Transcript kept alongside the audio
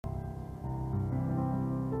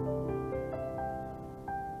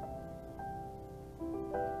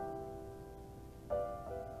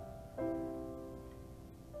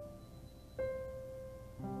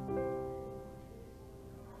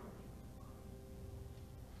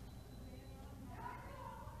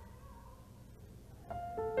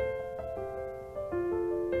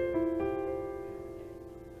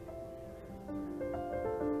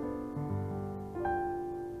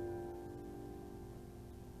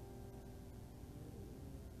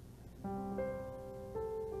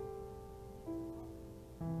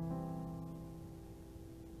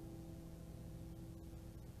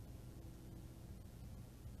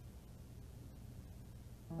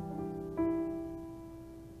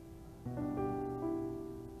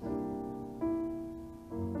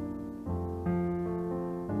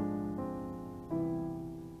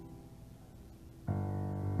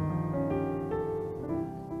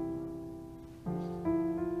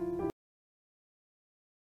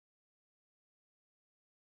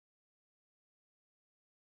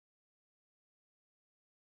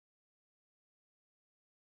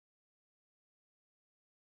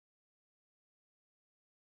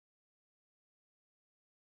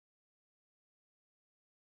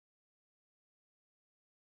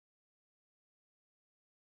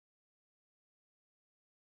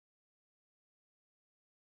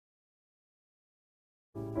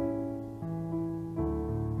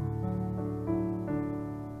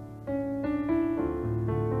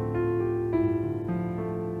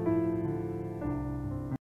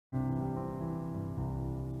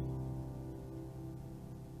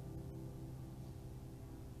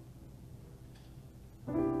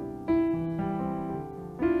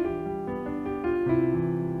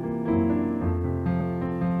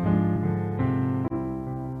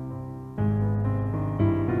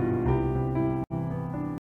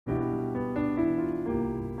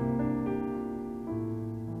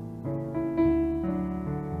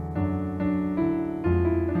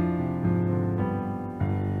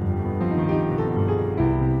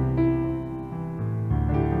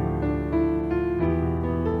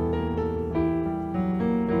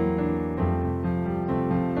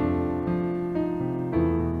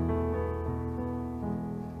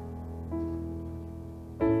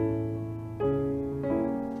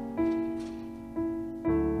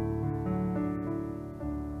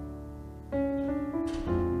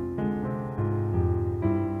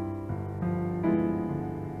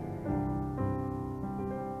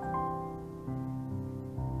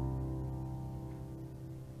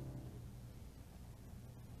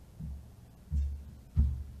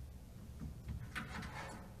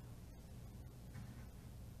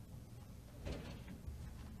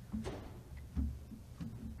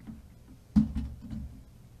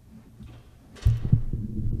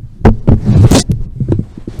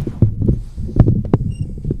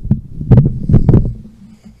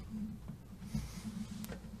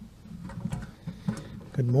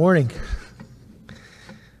Morning.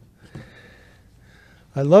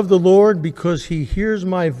 I love the Lord because he hears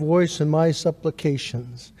my voice and my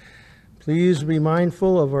supplications. Please be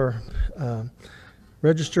mindful of our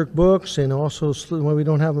registered books, and also, well, we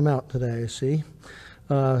don't have them out today, I see.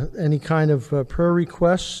 Any kind of prayer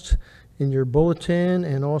requests in your bulletin,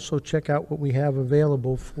 and also check out what we have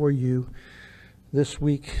available for you this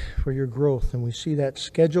week for your growth. And we see that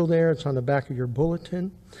schedule there. It's on the back of your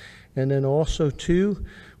bulletin. And then also, too,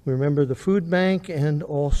 we remember the food bank and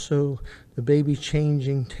also the baby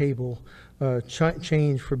changing table,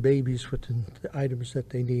 change for babies with the items that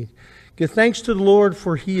they need. Give thanks to the Lord,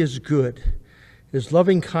 for he is good. His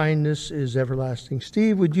loving kindness is everlasting.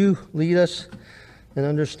 Steve, would you lead us in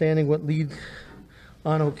understanding what Lead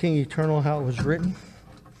On, O King Eternal, how it was written?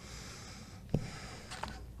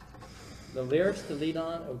 The lyrics to Lead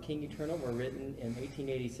On, O King Eternal were written in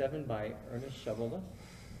 1887 by Ernest Shevlin.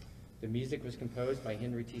 The music was composed by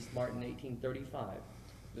Henry T. Smart in 1835.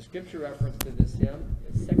 The scripture reference to this hymn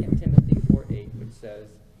is 2 Timothy 4:8, which says,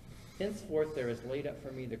 "Henceforth there is laid up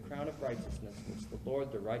for me the crown of righteousness, which the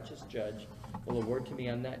Lord, the righteous judge, will award to me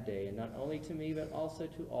on that day, and not only to me, but also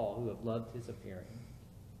to all who have loved his appearing."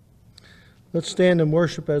 Let's stand and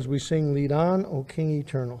worship as we sing Lead On, O King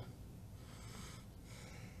Eternal.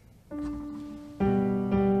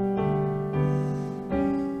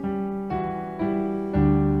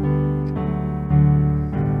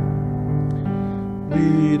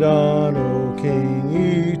 Lead on, O King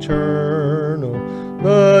Eternal,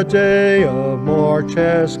 the day of March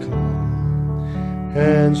has come.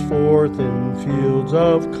 Henceforth in fields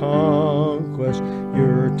of conquest,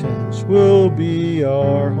 your tents will be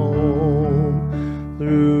our home.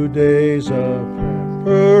 Through days of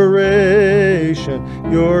preparation,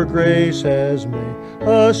 your grace has made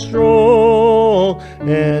us strong.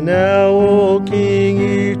 And now, O King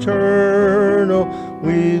Eternal,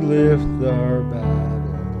 we lift our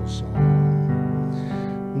battle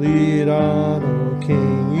song. Lead on, O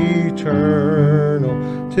King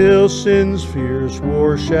Eternal, till sin's fierce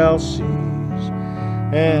war shall cease,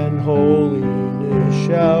 and holiness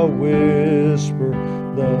shall whisper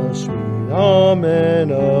the sweet amen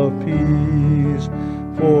of peace.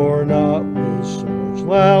 For not with swords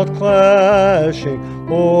loud clashing,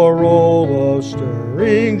 or roll of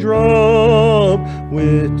stirring drum,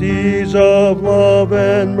 with deeds of love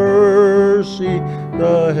and mercy,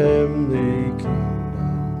 the heavenly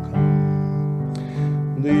kingdom come.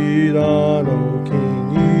 Lead on, O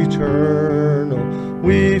King Eternal,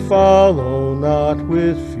 we follow not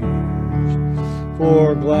with fears,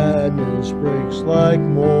 for gladness breaks like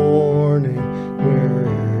morning where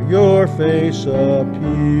your face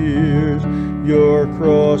appears. Your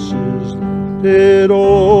cross is lifted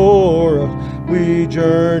o'er us, we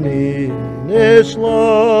journey in its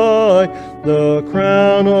light. The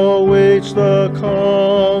crown awaits the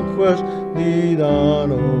conquest. Lead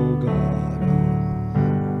on, O God.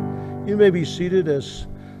 You may be seated as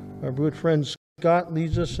our good friend Scott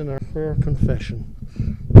leads us in our prayer confession.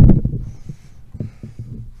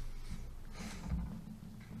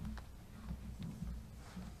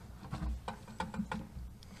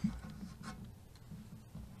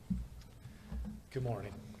 Good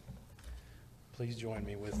morning. Please join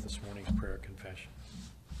me with this morning's prayer confession.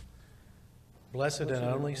 Blessed and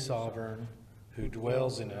only Sovereign, who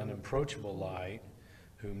dwells in unapproachable light,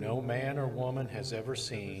 whom no man or woman has ever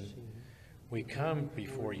seen, we come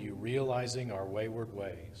before you realizing our wayward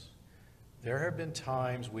ways. There have been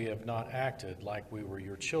times we have not acted like we were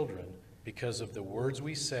your children because of the words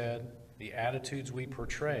we said, the attitudes we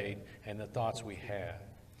portrayed, and the thoughts we had.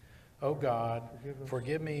 O God,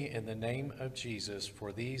 forgive me in the name of Jesus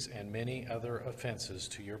for these and many other offenses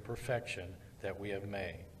to your perfection that we have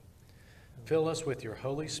made. Fill us with your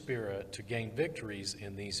Holy Spirit to gain victories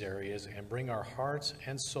in these areas and bring our hearts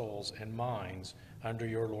and souls and minds under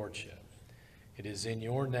your lordship. It is in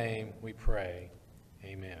your name we pray.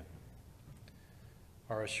 Amen.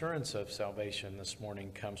 Our assurance of salvation this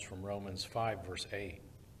morning comes from Romans 5, verse 8.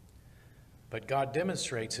 But God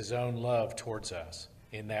demonstrates his own love towards us,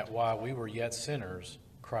 in that while we were yet sinners,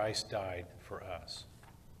 Christ died for us.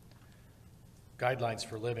 Guidelines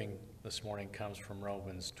for living this morning comes from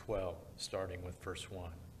Romans 12, starting with verse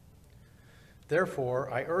 1.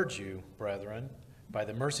 Therefore, I urge you, brethren, by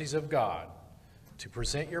the mercies of God, to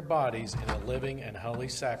present your bodies in a living and holy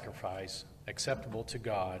sacrifice, acceptable to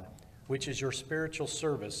God, which is your spiritual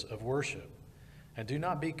service of worship. And do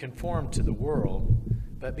not be conformed to the world,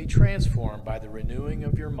 but be transformed by the renewing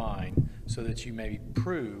of your mind, so that you may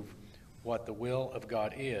prove what the will of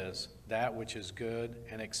God is, that which is good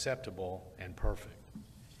and acceptable and perfect.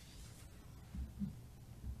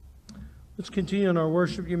 Let's continue in our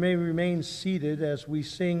worship. You may remain seated as we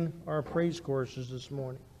sing our praise choruses this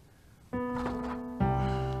morning. I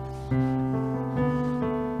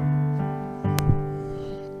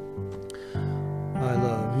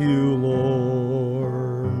love you,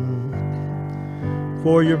 Lord,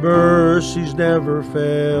 for your mercies never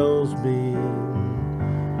fails me.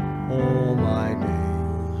 All my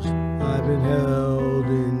days I've been held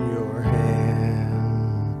in your hand.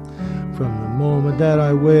 From the moment that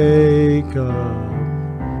I wake up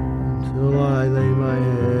until I lay my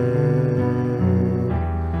head,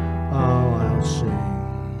 oh, I'll sing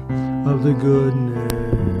of the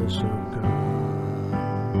goodness of God.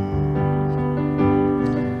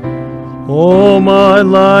 All my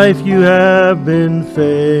life you have been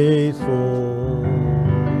faithful.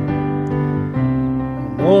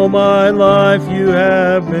 All my life you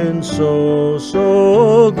have been so,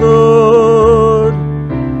 so good.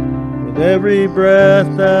 With every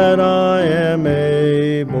breath that I am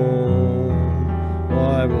able,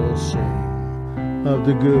 I will sing of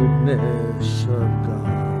the goodness of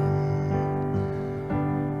God.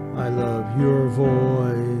 I love your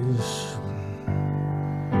voice.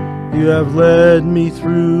 You have led me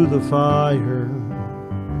through the fire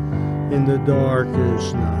in the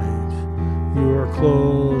darkest night. You are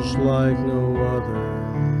close like no other.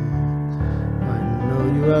 I know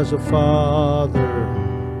you as a father.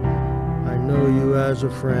 I know you as a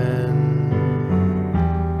friend.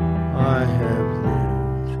 I have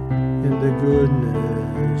lived in the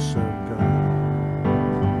goodness of God.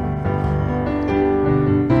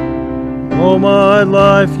 All my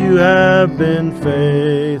life you have been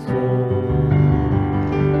faithful.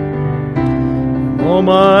 All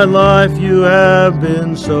my life you have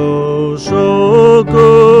been so, so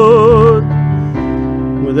good.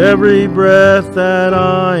 With every breath that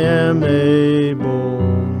I am able,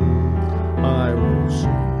 I will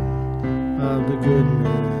sing of the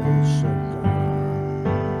goodness of God.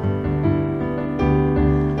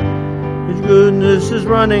 His goodness is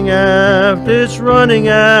running after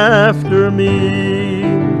me.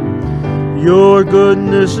 Your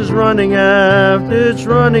goodness is running after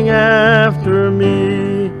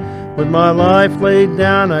me. With my life laid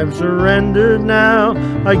down, I've surrendered now.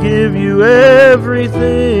 I give you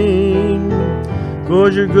everything.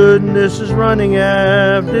 'Cause your goodness is running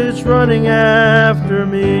after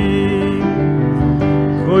me.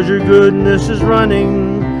 'Cause your goodness is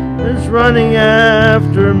running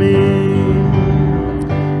after me.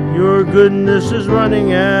 Your goodness is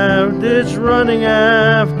running after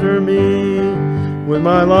me. With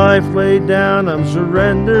my life laid down, I'm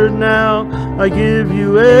surrendered now. I give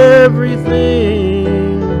you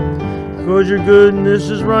everything. 'Cause your goodness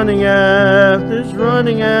is running after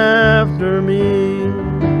me.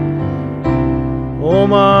 All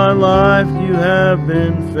my life you have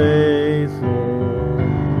been faithful.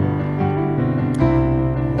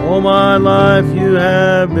 All my life you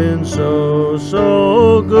have been so,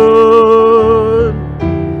 so good.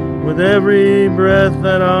 With every breath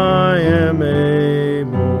that I am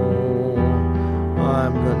able,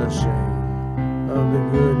 I'm gonna sing of the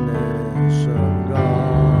goodness of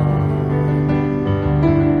God.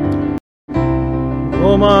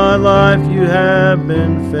 All my life you have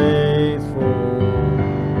been faithful.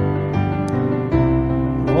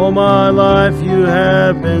 All my life you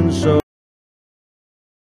have been so,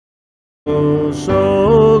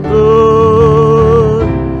 so good.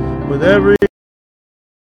 With every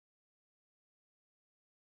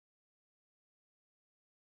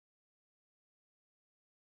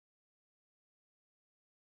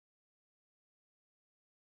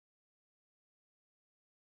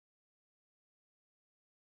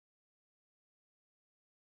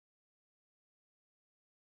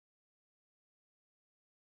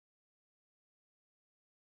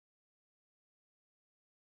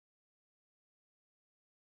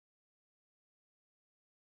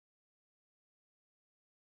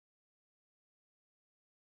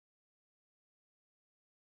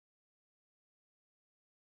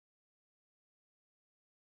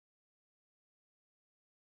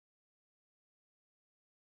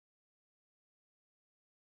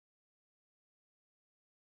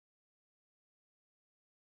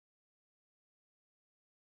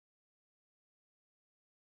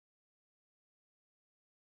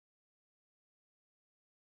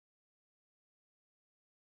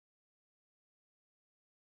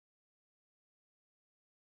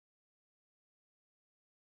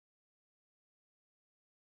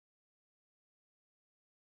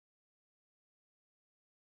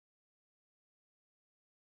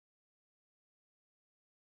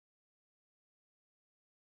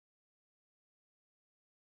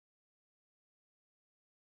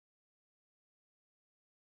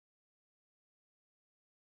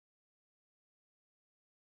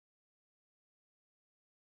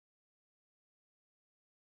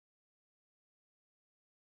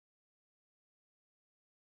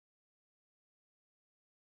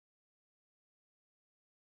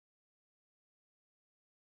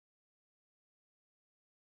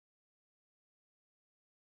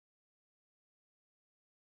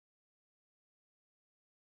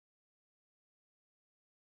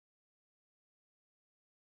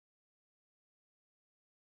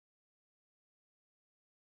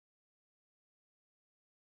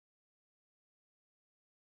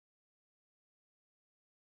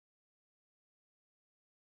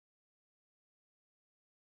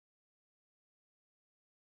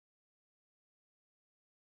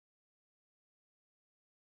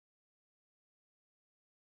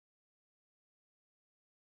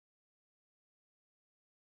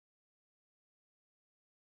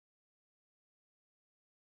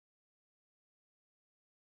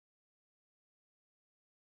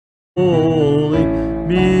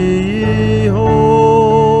Be ye holy,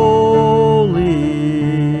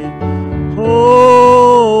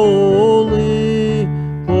 holy,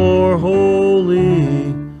 for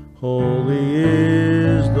holy, holy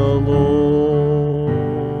is the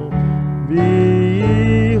Lord. Be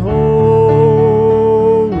ye holy,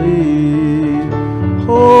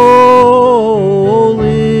 holy,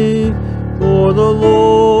 for the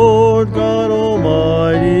Lord God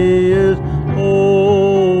Almighty is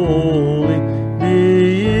holy. Be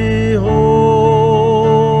ye holy,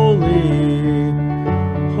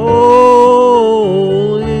 holy,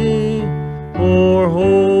 for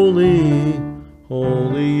holy,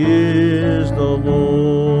 holy is the Lord.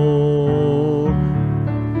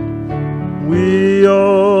 We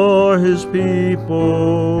are his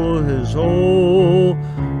people, his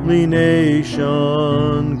holy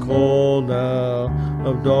nation, called out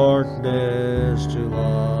of darkness to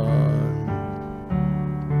light.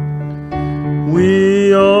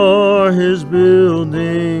 We are his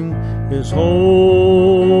building, his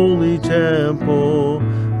holy temple.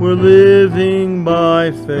 We're living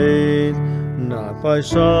by faith, not by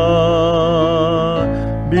sight.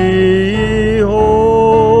 Be ye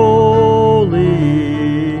holy,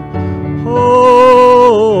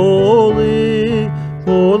 holy,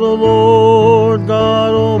 for the Lord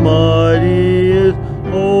God Almighty is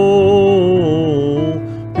holy.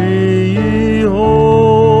 Be ye holy,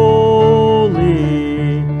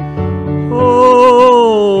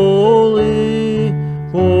 holy,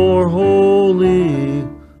 for holy,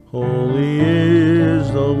 holy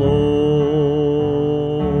is the Lord.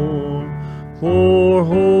 For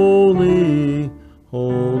holy,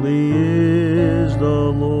 holy is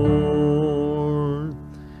the Lord.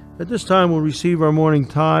 At this time, we'll receive our morning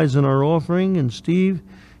tithes and our offering. And Steve,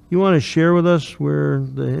 you want to share with us where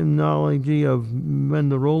the hymnology of When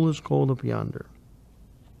the Roll is Called Up Yonder?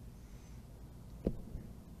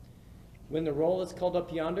 When the Roll is Called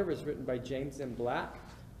Up Yonder was written by James M. Black,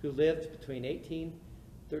 who lived between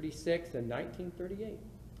 1836 and 1938.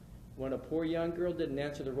 When a poor young girl didn't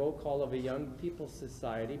answer the roll call of a young people's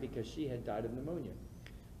society because she had died of pneumonia.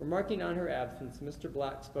 Remarking on her absence, Mr.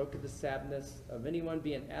 Black spoke of the sadness of anyone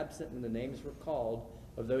being absent when the names were called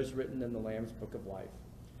of those written in the Lamb's Book of Life.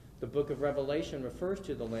 The book of Revelation refers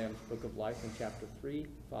to the Lamb's Book of Life in chapter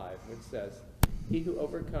 3:5, which says, "He who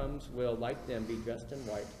overcomes will, like them, be dressed in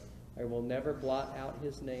white. I will never blot out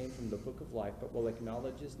his name from the book of life, but will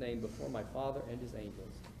acknowledge his name before my Father and his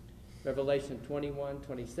angels." Revelation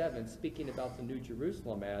 21:27, speaking about the New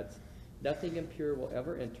Jerusalem, adds, "Nothing impure will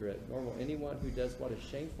ever enter it, nor will anyone who does what is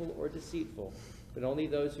shameful or deceitful, but only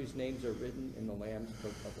those whose names are written in the Lamb's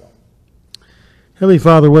Book of Life." Heavenly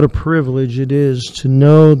Father, what a privilege it is to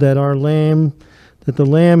know that that the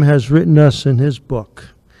Lamb has written us in his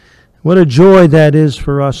book. What a joy that is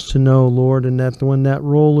for us to know, Lord, and that when that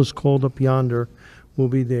roll is called up yonder, we'll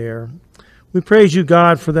be there. We praise you,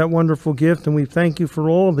 God, for that wonderful gift, and we thank you for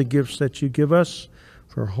all the gifts that you give us,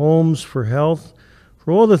 for homes, for health,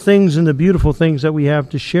 for all the things and the beautiful things that we have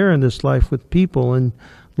to share in this life with people and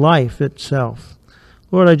life itself.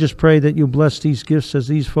 Lord, I just pray that you bless these gifts as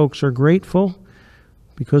these folks are grateful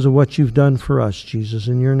because of what you've done for us, Jesus.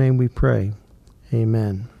 In your name we pray.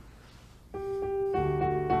 Amen.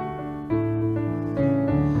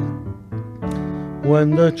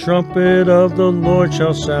 When the trumpet of the Lord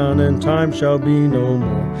shall sound, and time shall be no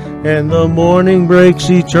more, and the morning breaks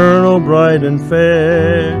eternal, bright and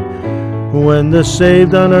fair, when the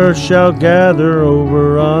saved on earth shall gather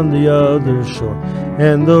over on the other shore,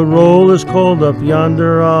 and the roll is called up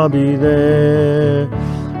yonder, I'll be there.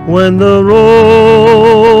 When the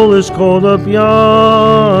roll is called up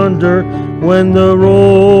yonder, when the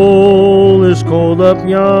roll is called up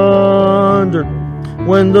yonder,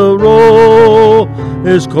 when the roll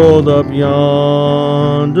is called up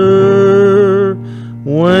yonder,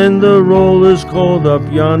 when the roll is called up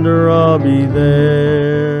yonder, I'll be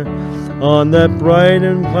there. On that bright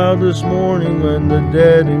and cloudless morning, when the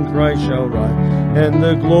dead in Christ shall rise, and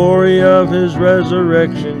the glory of his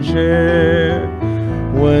resurrection share,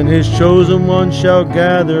 when his chosen ones shall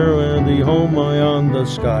gather in the home beyond the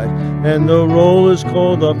skies, and the roll is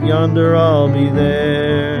called up yonder, I'll be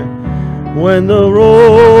there. When the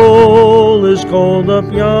roll is called up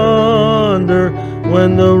yonder,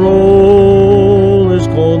 when the roll is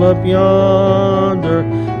called up yonder,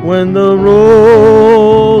 when the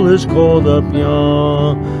roll is called up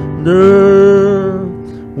yonder,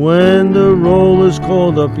 when the roll is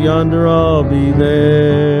called up yonder, I'll be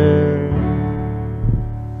there.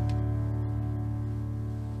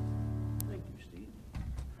 Thank you, Steve.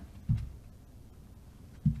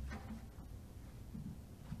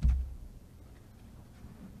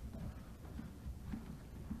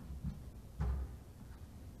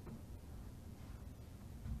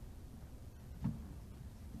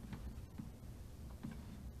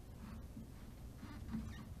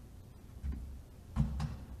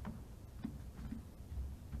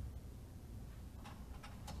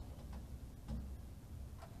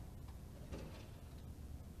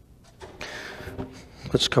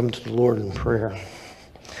 Let's come to the Lord in prayer.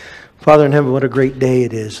 Father in heaven, what a great day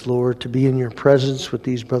it is, Lord, to be in your presence with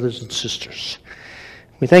these brothers and sisters.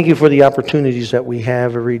 We thank you for the opportunities that we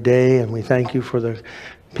have every day, and we thank you for the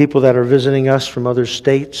people that are visiting us from other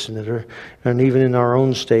states and even in our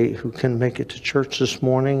own state who can make it to church this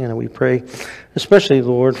morning. And we pray especially,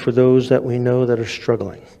 Lord, for those that we know that are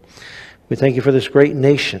struggling. We thank you for this great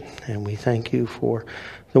nation, and we thank you for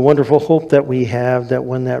the wonderful hope that we have that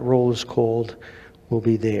when that roll is called, we'll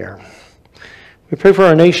be there. We pray for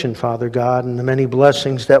our nation, Father God, and the many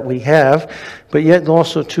blessings that we have, but yet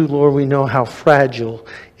also, too, Lord, we know how fragile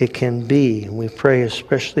it can be. And we pray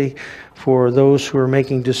especially for those who are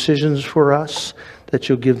making decisions for us, that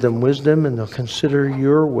you'll give them wisdom and they'll consider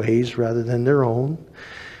your ways rather than their own.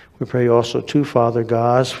 We pray also, too, Father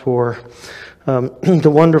God, for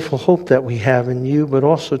the wonderful hope that we have in you, but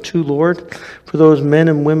also, too, Lord, for those men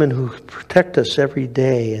and women who protect us every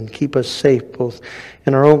day and keep us safe, both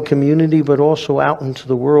in our own community, but also out into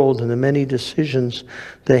the world, and the many decisions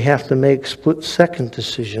they have to make, split-second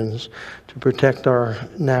decisions, to protect our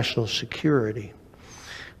national security.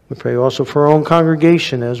 We pray also for our own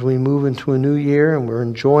congregation as we move into a new year and we're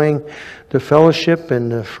enjoying the fellowship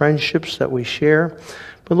and the friendships that we share.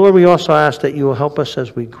 But Lord, we also ask that you will help us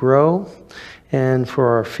as we grow and for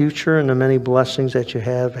our future and the many blessings that you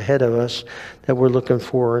have ahead of us that we're looking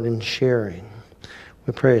forward in sharing.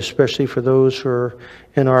 We pray especially for those who are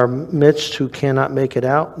in our midst who cannot make it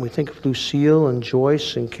out. We think of Lucille and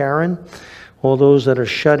Joyce and Karen, all those that are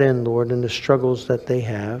shut in, Lord, and the struggles that they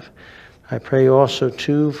have. I pray also,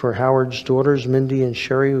 too, for Howard's daughters, Mindy and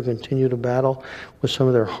Sherry, who continue to battle with some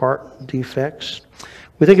of their heart defects.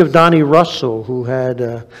 We think of Donnie Russell, who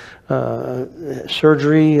had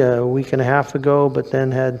surgery a week and a half ago, but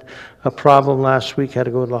then had a problem last week, had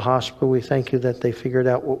to go to the hospital. We thank you that they figured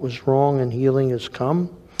out what was wrong and healing has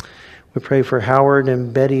come. We pray for Howard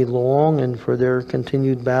and Betty Long and for their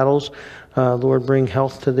continued battles. Lord, bring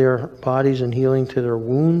health to their bodies and healing to their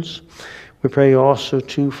wounds. We pray also,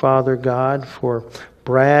 too, Father God, for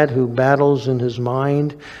Brad, who battles in his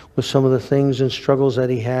mind with some of the things and struggles that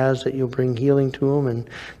he has, that you'll bring healing to him, and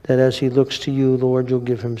that as he looks to you, Lord, you'll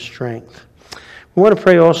give him strength. We want to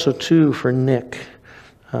pray also, too, for Nick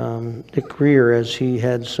Greer, as he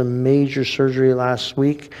had some major surgery last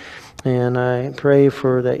week. And I pray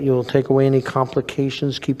for that you'll take away any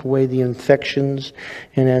complications, keep away the infections,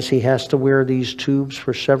 and as he has to wear these tubes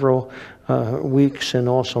for several weeks and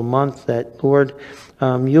also months, that, Lord,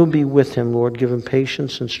 you'll be with him, Lord. Give him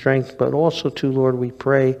patience and strength, but also, too, Lord, we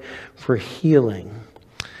pray for healing.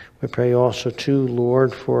 We pray also, too,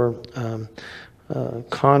 Lord, for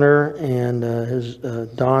Connor and his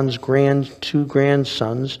Don's two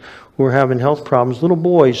grandsons who are having health problems, little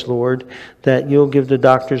boys, Lord, that you'll give the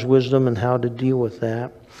doctors wisdom and how to deal with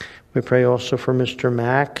that. We pray also for Mr.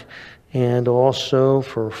 Mack, and also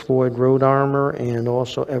for Floyd Rodarmer, and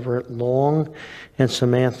also Everett Long, and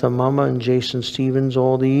Samantha Mama, and Jason Stevens,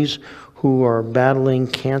 all these who are battling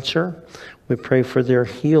cancer. We pray for their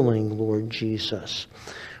healing, Lord Jesus.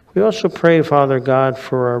 We also pray, Father God,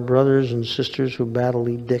 for our brothers and sisters who battle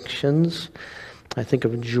addictions. I think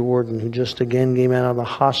of Jordan, who just again came out of the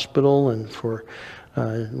hospital, and for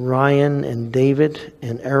Ryan and David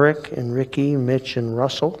and Eric and Ricky, Mitch and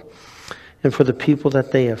Russell, and for the people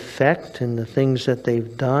that they affect and the things that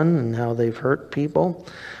they've done and how they've hurt people.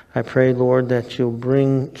 I pray, Lord, that you'll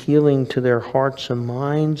bring healing to their hearts and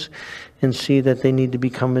minds and see that they need to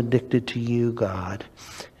become addicted to you, God,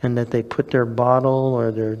 and that they put their bottle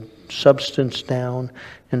or their substance down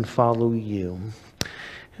and follow you.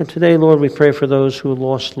 And today, Lord, we pray for those who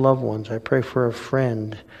lost loved ones. I pray for a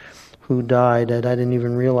friend who died that I didn't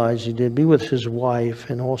even realize he did. Be with his wife,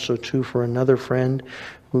 and also, too, for another friend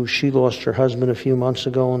who she lost her husband a few months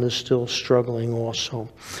ago and is still struggling also.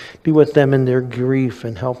 Be with them in their grief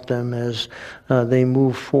and help them as they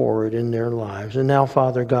move forward in their lives. And now,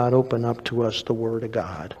 Father God, open up to us the Word of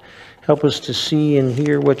God. Help us to see and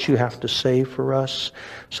hear what you have to say for us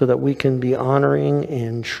so that we can be honoring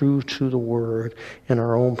and true to the Word in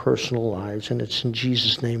our own personal lives. And it's in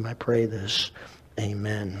Jesus' name I pray this.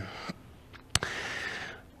 Amen.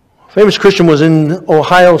 A famous Christian was in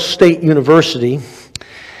Ohio State University.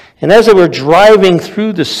 And as they were driving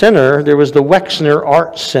through the center, there was the Wexner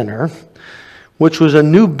Art Center, which was a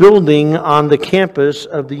new building on the campus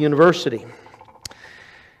of the university.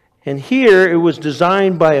 And here it was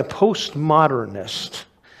designed by a postmodernist.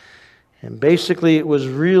 And basically it was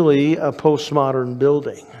really a postmodern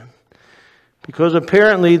building. Because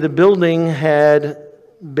apparently the building had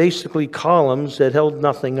basically columns that held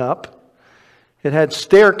nothing up. It had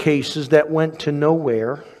staircases that went to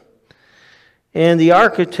nowhere. And the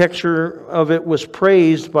architecture of it was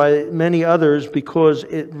praised by many others because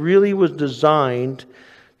it really was designed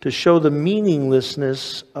to show the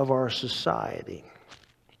meaninglessness of our society.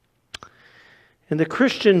 And the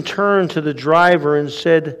Christian turned to the driver and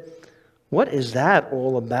said, "What is that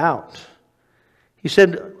all about?" He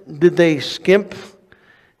said, "Did they skimp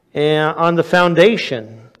on the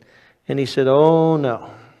foundation?" And he said, "Oh, no."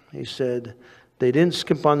 He said, "They didn't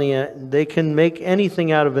skimp on they can make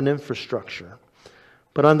anything out of an infrastructure.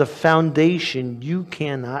 But on the foundation, you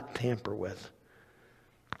cannot tamper with."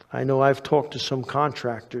 I know I've talked to some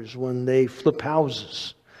contractors when they flip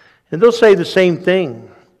houses, and they'll say the same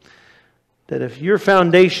thing, that if your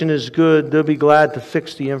foundation is good, they'll be glad to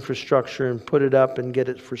fix the infrastructure and put it up and get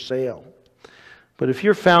it for sale. But if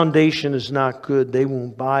your foundation is not good, they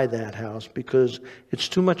won't buy that house because it's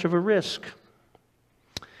too much of a risk.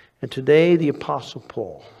 And today, the Apostle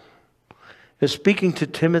Paul is speaking to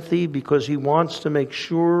Timothy because he wants to make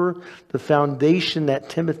sure the foundation that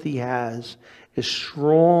Timothy has is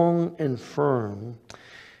strong and firm,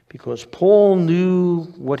 because Paul knew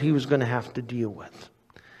what he was going to have to deal with.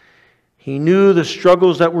 He knew the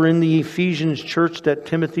struggles that were in the Ephesians church that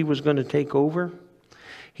Timothy was going to take over.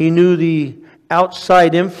 He knew the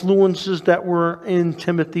outside influences that were in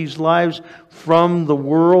Timothy's lives from the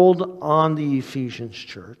world on the Ephesians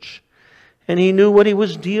church. And he knew what he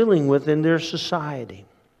was dealing with in their society.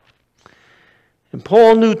 And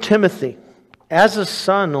Paul knew Timothy as a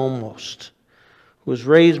son almost, who was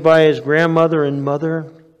raised by his grandmother and mother.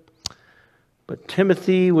 But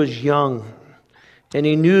Timothy was young, and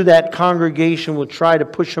he knew that congregation would try to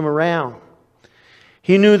push him around.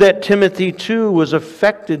 He knew that Timothy too was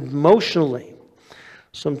affected emotionally.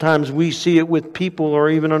 Sometimes we see it with people or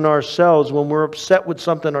even in ourselves when we're upset with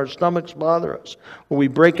something, our stomachs bother us, or we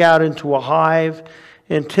break out into a hive.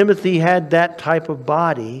 And Timothy had that type of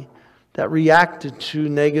body that reacted to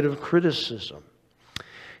negative criticism.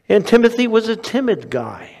 And Timothy was a timid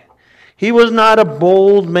guy. He was not a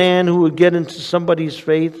bold man who would get into somebody's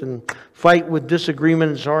faith and fight with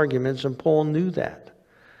disagreements and arguments, and Paul knew that.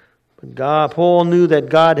 But Paul knew that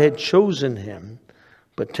God had chosen him.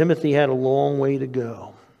 But Timothy had a long way to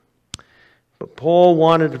go. But Paul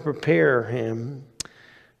wanted to prepare him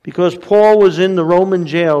because Paul was in the Roman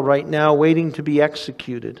jail right now waiting to be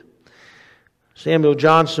executed. Samuel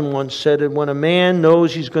Johnson once said that when a man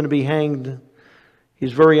knows he's going to be hanged,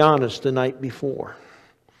 he's very honest the night before.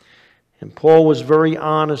 And Paul was very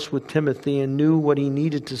honest with Timothy and knew what he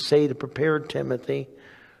needed to say to prepare Timothy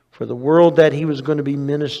for the world that he was going to be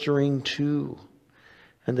ministering to,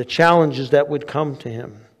 and the challenges that would come to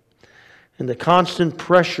him, and the constant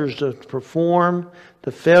pressures to perform,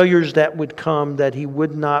 the failures that would come, that he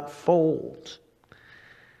would not fold.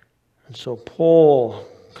 And so Paul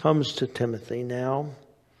comes to Timothy now,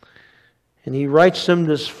 and he writes him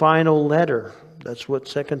this final letter. That's what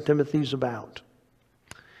 2 Timothy's about.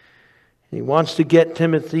 And he wants to get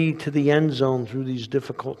Timothy to the end zone through these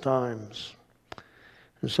difficult times.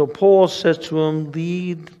 And so Paul says to him,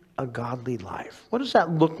 lead a godly life. What does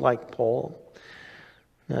that look like, Paul?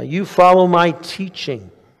 Now you follow my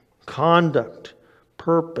teaching, conduct,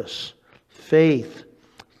 purpose, faith,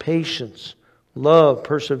 patience, love,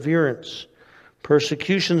 perseverance,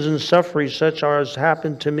 persecutions and sufferings such as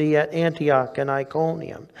happened to me at Antioch and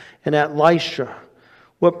Iconium and at Lystra.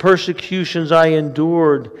 What persecutions I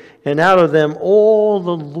endured, and out of them all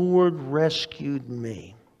the Lord rescued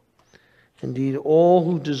me. Indeed, all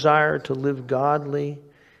who desire to live godly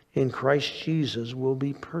in Christ Jesus will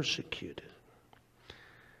be persecuted.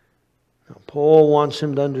 Now, Paul wants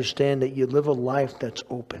him to understand that you live a life that's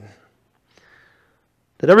open,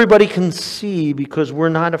 that everybody can see, because we're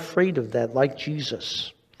not afraid of that, like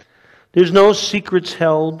Jesus. There's no secrets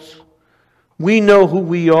held. We know who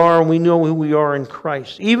we are, and we know who we are in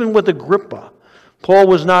Christ. Even with Agrippa, Paul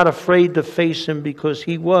was not afraid to face him because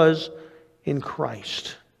he was in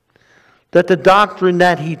Christ. That the doctrine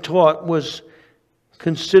that he taught was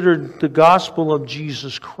considered the gospel of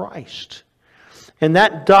Jesus Christ. And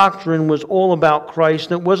that doctrine was all about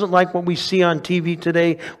Christ. And it wasn't like what we see on TV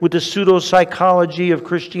today with the pseudo-psychology of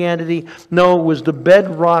Christianity. No, it was the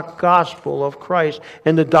bedrock gospel of Christ,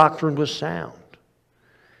 and the doctrine was sound.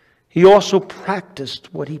 He also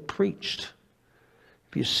practiced what he preached.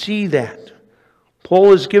 If you see that,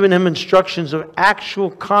 Paul has given him instructions of actual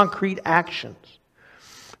concrete actions.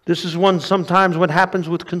 This is sometimes what happens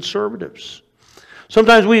with conservatives.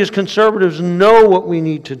 Sometimes we as conservatives know what we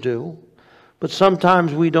need to do, but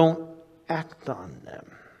sometimes we don't act on them.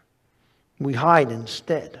 We hide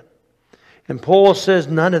instead. And Paul says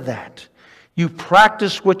none of that. You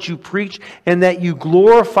practice what you preach, and that you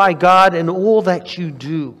glorify God in all that you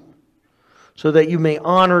do. so that you may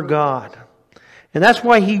honor God. And that's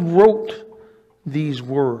why he wrote these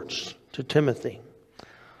words to Timothy.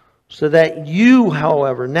 So that you,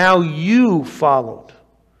 however, now you followed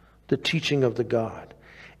the teaching of the God.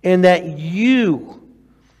 And that you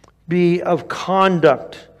be of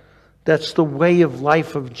conduct that's the way of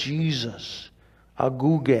life of Jesus,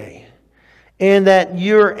 aguge. And that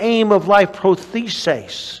your aim of life,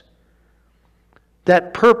 prothesis,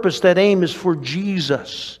 that purpose, that aim is for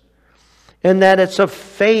Jesus. And that it's of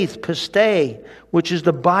faith, piste, which is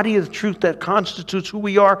the body of truth that constitutes who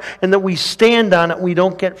we are, and that we stand on it, we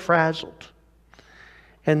don't get frazzled.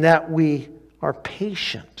 And that we are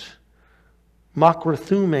patient.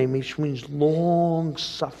 Makrathume, which means long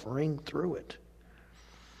suffering through it.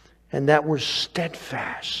 And that we're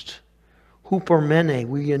steadfast. Hupormene,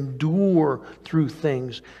 we endure through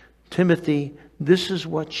things. Timothy, this is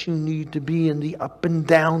what you need to be in the up and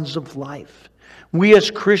downs of life. We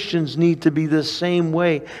as Christians need to be the same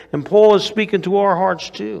way. And Paul is speaking to our hearts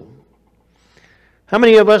too. How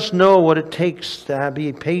many of us know what it takes to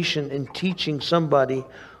be patient in teaching somebody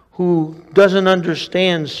who doesn't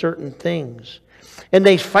understand certain things? And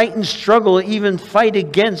they fight and struggle, even fight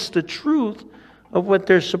against the truth of what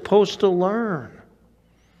they're supposed to learn.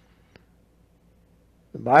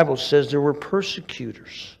 The Bible says there were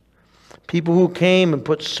persecutors. People who came and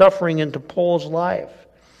put suffering into Paul's life.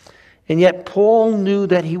 And yet Paul knew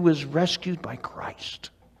that he was rescued by Christ.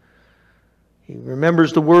 He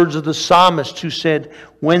remembers the words of the psalmist who said,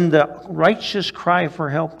 when the righteous cry for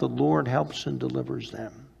help, the Lord helps and delivers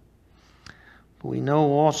them. But we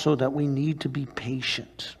know also that we need to be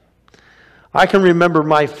patient. I can remember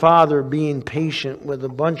my father being patient with a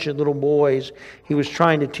bunch of little boys. He was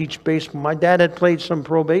trying to teach baseball. My dad had played some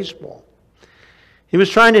pro baseball. He was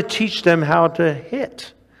trying to teach them how to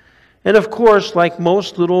hit. And of course, like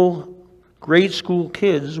most little grade school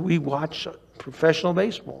kids, we watch professional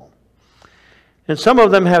baseball. And some of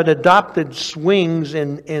them had adopted swings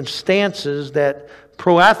and stances that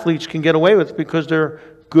pro athletes can get away with because they're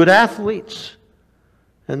good athletes.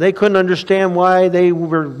 And they couldn't understand why they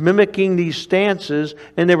were mimicking these stances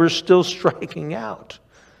and they were still striking out.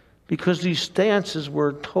 Because these stances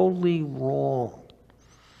were totally wrong.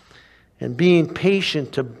 And being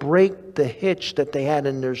patient to break the hitch that they had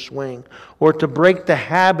in their swing, or to break the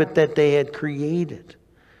habit that they had created.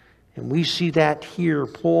 And we see that here.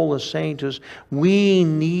 Paul is saying to us, we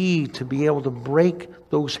need to be able to break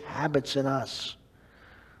those habits in us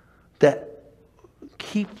that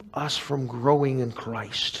keep us from growing in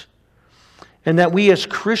Christ. And that we as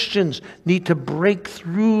Christians need to break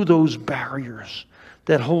through those barriers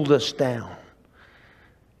that hold us down.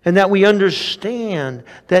 And that we understand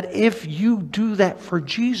that if you do that for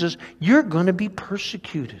Jesus, you're going to be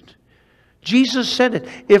persecuted. Jesus said it.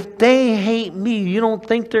 If they hate me, you don't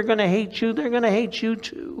think they're going to hate you, they're going to hate you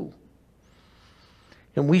too.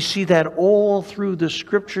 And we see that all through the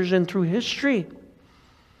scriptures and through history.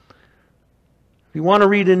 If you want to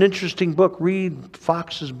read an interesting book, read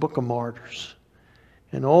Fox's Book of Martyrs.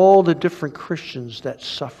 And all the different Christians that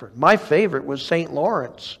suffered. My favorite was St.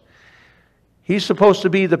 Lawrence. He's supposed to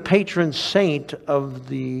be the patron saint of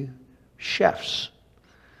the chefs.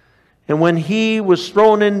 And when he was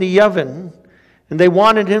thrown in the oven and they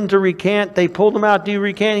wanted him to recant, they pulled him out, do you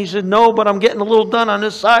recant? He said, no, but I'm getting a little done on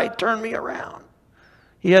this side, turn me around.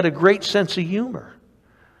 He had a great sense of humor.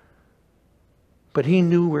 But he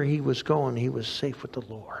knew where he was going. He was safe with the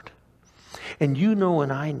Lord. And you know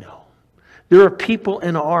and I know, there are people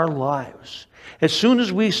in our lives, as soon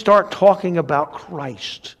as we start talking about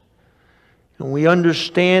Christ, and we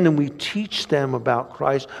understand and we teach them about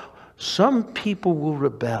Christ, some people will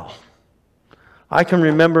rebel. I can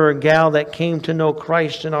remember a gal that came to know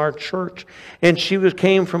Christ in our church, and she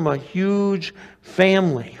came from a huge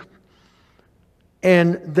family.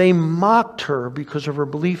 And they mocked her because of her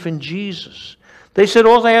belief in Jesus. They said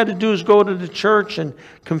all they had to do is go to the church and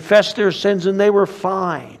confess their sins and they were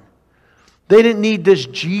fine. They didn't need this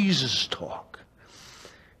Jesus talk.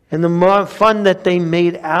 And the fun that they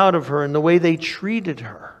made out of her and the way they treated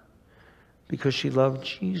her because she loved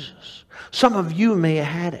Jesus. Some of you may have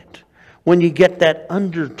had it when you get that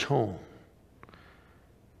undertone.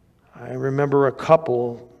 I remember a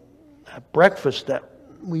couple at breakfast that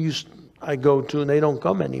I go to and they don't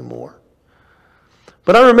come anymore.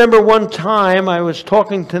 But I remember one time I was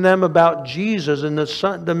talking to them about Jesus, and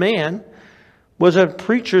the man was a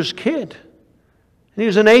preacher's kid. And he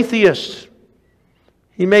was an atheist.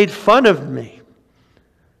 He made fun of me.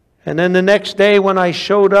 And then the next day when I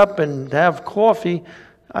showed up and have coffee,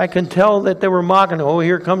 I can tell that they were mocking, oh,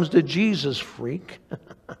 here comes the Jesus freak.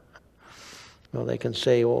 Well, they can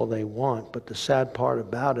say all they want, but the sad part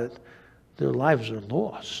about it, their lives are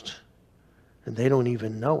lost. And they don't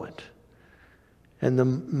even know it. And the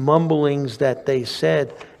mumblings that they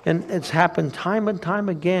said, and it's happened time and time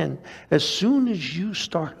again, as soon as you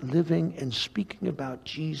start living and speaking about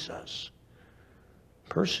Jesus,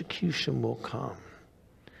 persecution will come.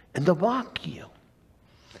 And they'll mock you.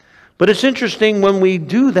 But it's interesting when we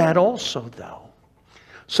do that also, though.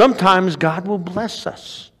 Sometimes God will bless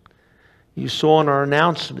us. You saw in our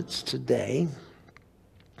announcements today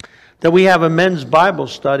that we have a men's Bible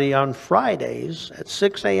study on Fridays at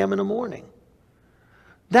 6 a.m. in the morning.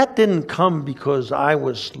 That didn't come because I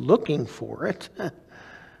was looking for it.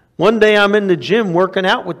 One day I'm in the gym working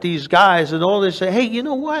out with these guys, and all they say, "Hey, you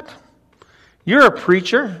know what? You're a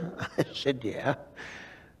preacher." I said, "Yeah."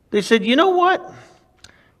 They said, "You know what?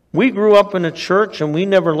 We grew up in a church and we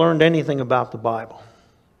never learned anything about the Bible."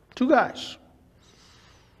 Two guys.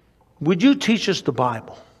 "Would you teach us the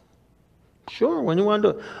Bible?" "Sure, when you want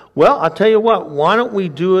to do it." "Well, I'll tell you what, why don't we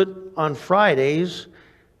do it on Fridays,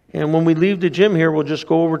 and when we leave the gym here, we'll just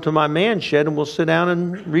go over to my man shed and we'll sit down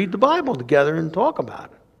and read the Bible together and talk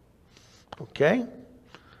about it." Okay.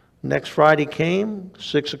 Next Friday came,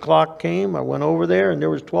 6 o'clock came, I went over there and there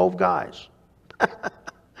was 12 guys.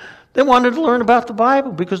 They wanted to learn about the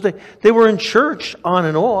Bible because they were in church on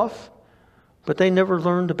and off, but they never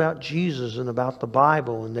learned about Jesus and about the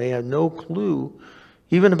Bible, and they had no clue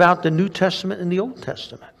even about the New Testament and the Old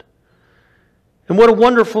Testament. And what a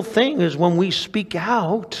wonderful thing is when we speak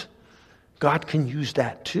out, God can use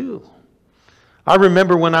that too. I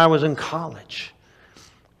remember when I was in college,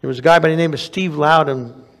 there was a guy by the name of Steve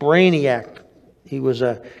Loudon, brainiac. He was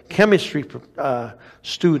a chemistry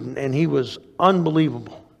student, and he was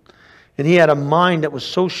unbelievable. And he had a mind that was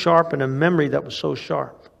so sharp and a memory that was so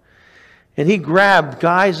sharp. And he grabbed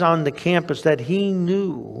guys on the campus that he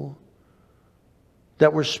knew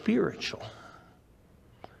that were spiritual.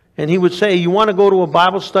 And he would say, "You want to go to a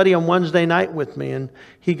Bible study on Wednesday night with me?" And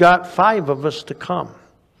he got 5 of us to come.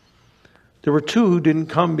 There were 2 who didn't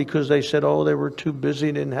come because they said, "Oh, they were too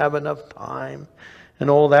busy, didn't have enough time," and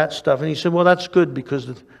all that stuff. And he said, "Well, that's good because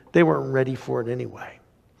they weren't ready for it anyway."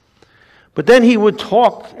 But then he would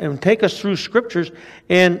talk and take us through scriptures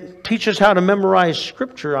and teach us how to memorize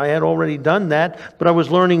scripture. I had already done that, but I was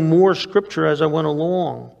learning more scripture as I went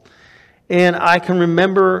along. And I can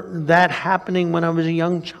remember that happening when I was a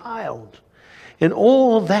young child. And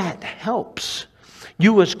all that helps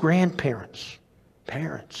you as grandparents,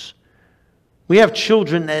 parents. We have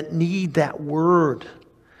children that need that word.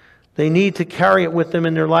 They need to carry it with them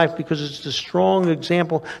in their life because it's the strong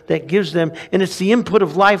example that gives them, and it's the input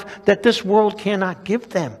of life that this world cannot give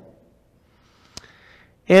them.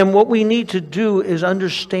 And what we need to do is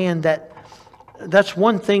understand that that's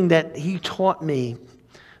one thing that he taught me,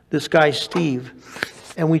 this guy Steve.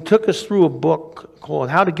 And we took us through a book called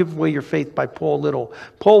How to Give Away Your Faith by Paul Little.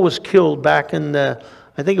 Paul was killed back in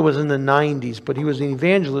I think it was in the 90s, but he was an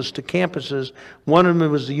evangelist to campuses. One of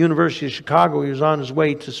them was the University of Chicago. He was on his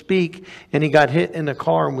way to speak, and he got hit in a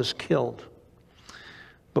car and was killed.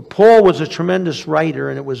 But Paul was a tremendous writer,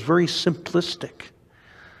 and it was very simplistic.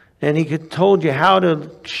 And he told you how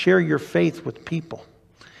to share your faith with people.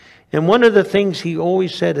 And one of the things he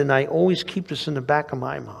always said, and I always keep this in the back of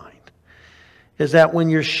my mind, is that when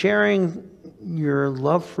you're sharing your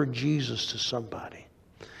love for Jesus to somebody,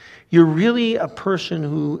 you're really a person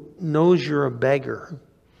who knows you're a beggar.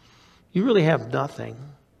 You really have nothing.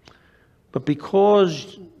 But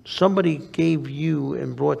because somebody gave you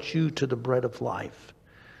and brought you to the bread of life,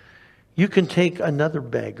 you can take another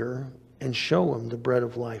beggar and show him the bread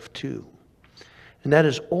of life too. And that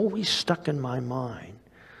has always stuck in my mind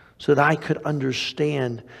so that I could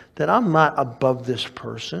understand that I'm not above this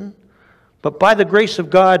person. But by the grace of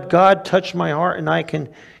God, God touched my heart and I can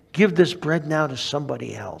give this bread now to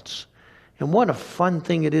somebody else. And what a fun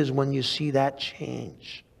thing it is when you see that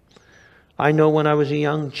change. I know when I was a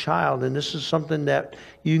young child, and this is something that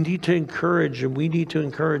you need to encourage, and we need to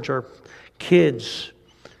encourage our kids,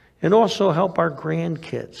 and also help our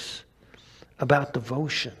grandkids about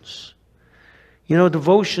devotions. You know,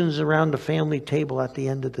 devotions around the family table at the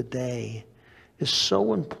end of the day is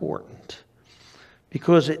so important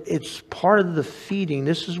because it's part of the feeding.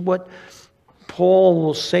 This is what Paul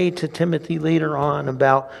will say to Timothy later on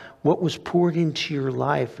about what was poured into your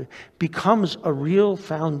life. It becomes a real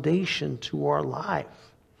foundation to our life.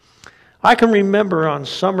 I can remember on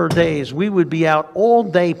summer days, we would be out all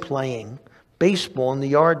day playing baseball in the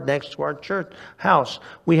yard next to our church house.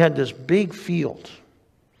 We had this big field.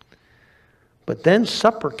 But then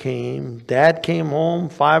supper came. Dad came home,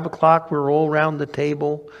 5 o'clock. We were all around the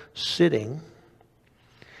table sitting.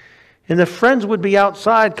 And the friends would be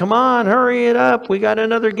outside. Come on, hurry it up. We got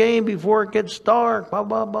another game before it gets dark. Blah,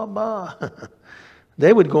 blah, blah, blah.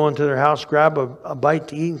 They would go into their house, grab a bite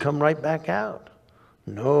to eat, and come right back out.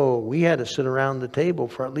 No, we had to sit around the table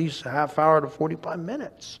for at least a half hour to 45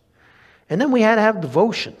 minutes. And then we had to have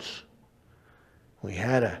devotions. We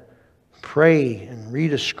had to pray and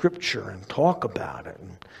read a scripture and talk about it.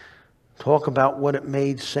 And talk about what it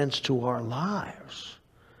made sense to our lives.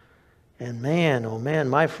 And man, oh man,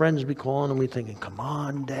 my friends be calling and we thinking, come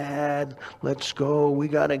on, Dad, let's go. We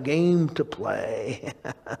got a game to play.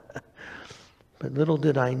 But little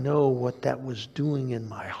did I know what that was doing in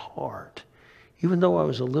my heart. Even though I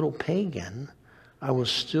was a little pagan, I was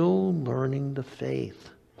still learning the faith.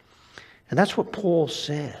 And that's what Paul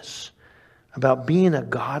says about being a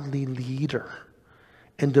godly leader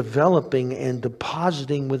and developing and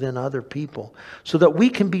depositing within other people so that we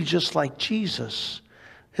can be just like Jesus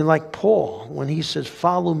and like Paul when he says,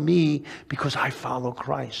 follow me because I follow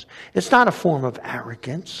Christ. It's not a form of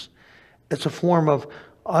arrogance. It's a form of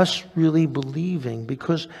us really believing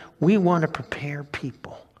because we want to prepare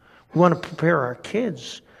people. We want to prepare our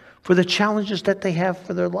kids for the challenges that they have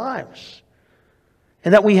for their lives.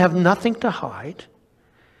 And that we have nothing to hide.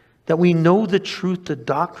 That we know the truth, the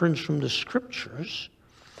doctrines from the Scriptures.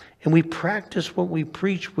 And we practice what we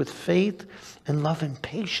preach with faith and love and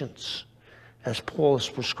patience, as Paul is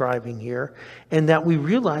prescribing here. And that we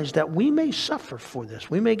realize that we may suffer for this.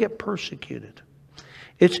 We may get persecuted.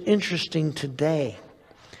 It's interesting today.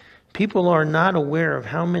 People are not aware of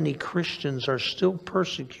how many Christians are still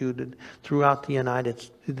persecuted throughout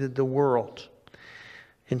the world.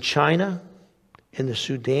 In China, in the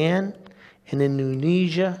Sudan, in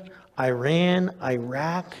Indonesia, Iran,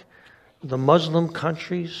 Iraq, the Muslim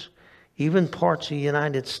countries, even parts of the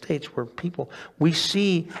United States where we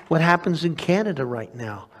see what happens in Canada right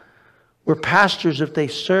now. Where pastors, if they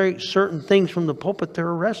say certain things from the pulpit, they're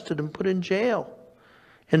arrested and put in jail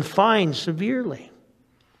and fined severely.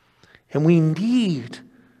 And we need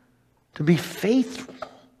to be faithful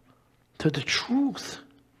to the truth.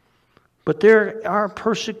 But there are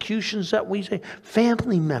persecutions that we say,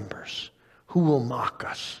 family members who will mock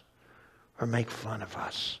us or make fun of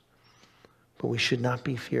us. But we should not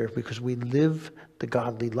be feared because we live the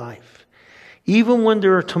godly life. Even when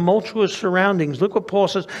there are tumultuous surroundings, look what Paul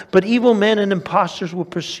says, but evil men and impostors will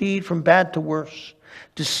proceed from bad to worse,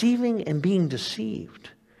 deceiving and being deceived.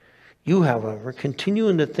 You, however, continue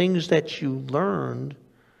in the things that you learned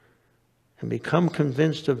and become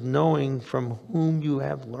convinced of knowing from whom you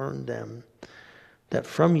have learned them, that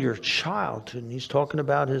from your childhood, and he's talking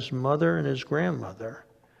about his mother and his grandmother,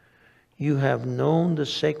 you have known the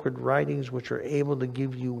sacred writings which are able to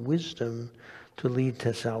give you wisdom to lead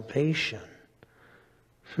to salvation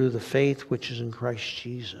through the faith which is in Christ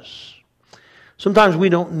Jesus. Sometimes we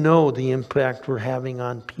don't know the impact we're having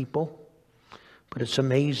on people, but it's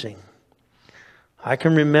amazing. I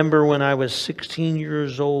can remember when I was 16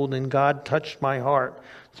 years old and God touched my heart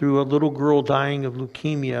through a little girl dying of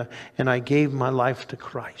leukemia, and I gave my life to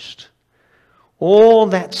Christ. All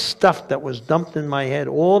that stuff that was dumped in my head,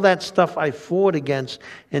 all that stuff I fought against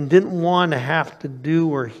and didn't want to have to do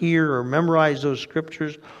or hear or memorize those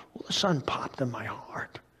scriptures, all of a sudden popped in my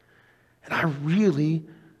heart. And I really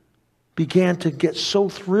began to get so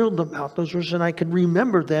thrilled about those verses, and I could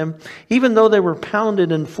remember them. Even though they were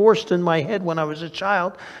pounded and forced in my head when I was a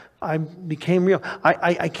child, I became real.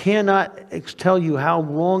 I cannot tell you how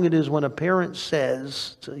wrong it is when a parent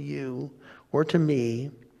says to you or to me,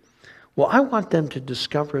 well, I want them to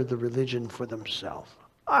discover the religion for themselves.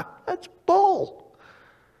 That's bull.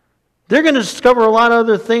 They're going to discover a lot of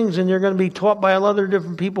other things, and they're going to be taught by a lot of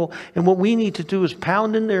different people. And what we need to do is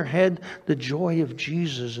pound in their head the joy of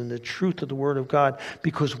Jesus and the truth of the Word of God.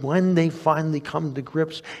 Because when they finally come to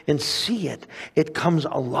grips and see it, it comes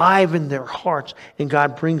alive in their hearts, and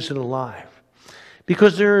God brings it alive.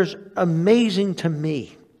 Because there's amazing to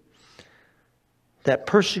me that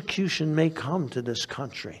persecution may come to this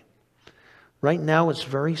country. Right now it's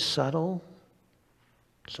very subtle.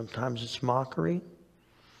 Sometimes it's mockery.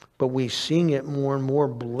 But we're seeing it more and more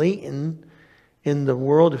blatant in the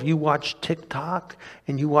world. If you watch TikTok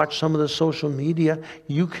and you watch some of the social media,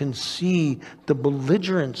 you can see the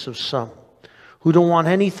belligerence of some who don't want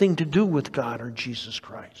anything to do with God or Jesus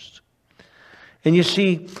Christ. And you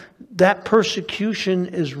see, that persecution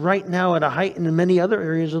is right now at a height in many other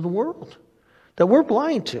areas of the world that we're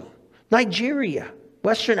blind to. Nigeria,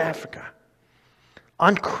 Western Africa.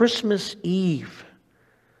 On Christmas Eve,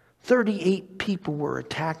 38 people were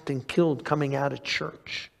attacked and killed coming out of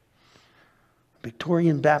church.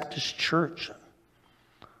 Victorian Baptist Church.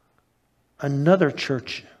 Another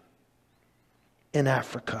church in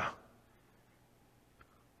Africa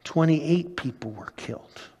 28 people were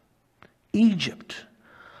killed. Egypt,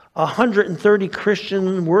 130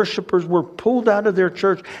 Christian worshipers were pulled out of their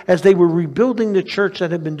church as they were rebuilding the church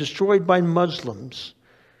that had been destroyed by Muslims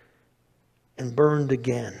and burned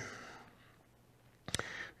again.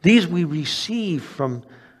 These we received from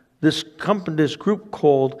this company, this group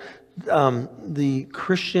called the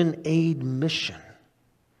Christian Aid Mission.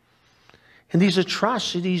 And these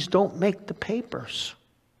atrocities don't make the papers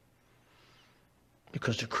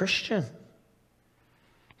because they're Christian.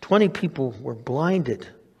 20 people were blinded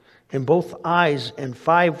in both eyes and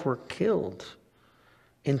 5 were killed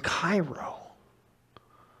in Cairo.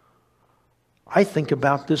 I think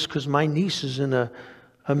about this because my niece is in a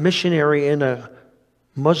missionary in a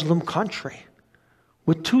Muslim country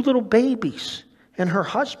with 2 little babies and her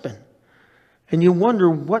husband. And you wonder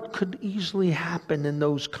what could easily happen in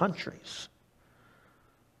those countries.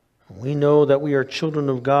 We know that we are children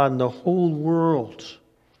of God and the whole world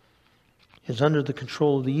is under the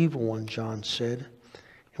control of the evil one, John said.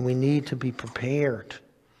 And we need to be prepared.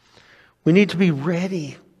 We need to be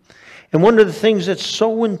ready. And one of the things that's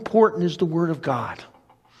so important is the Word of God.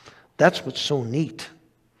 That's what's so neat.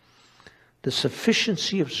 The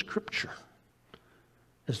sufficiency of Scripture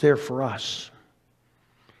is there for us.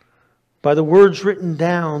 By the words written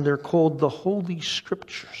down, they're called the Holy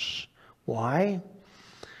Scriptures. Why?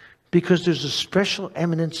 Because there's a special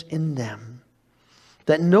eminence in them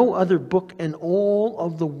that no other book in all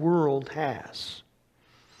of the world has.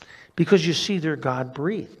 Because you see, they're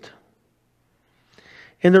God-breathed.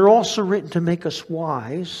 And they're also written to make us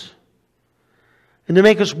wise. And to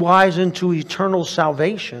make us wise into eternal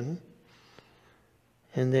salvation.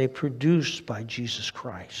 And they produced by Jesus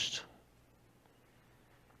Christ.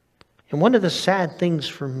 And one of the sad things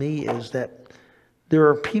for me is that there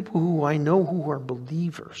are people who I know who are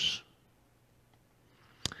believers.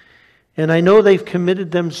 And I know they've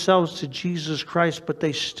committed themselves to Jesus Christ, but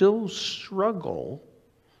they still struggle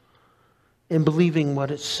in believing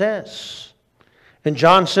what it says. And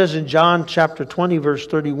John says in John chapter 20, verse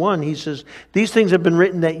 31, he says, "These things have been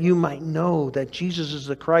written that you might know that Jesus is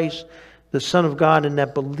the Christ, the Son of God, and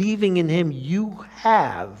that believing in Him you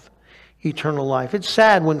have eternal life." It's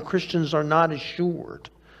sad when Christians are not assured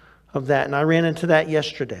of that. And I ran into that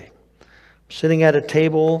yesterday. I'm sitting at a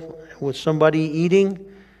table with somebody eating,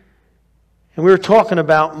 and we were talking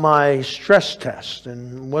about my stress test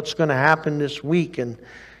and what's going to happen this week. And,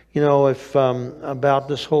 if about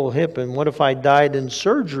this whole hip. And what if I died in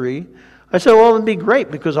surgery? I said, well, it'd be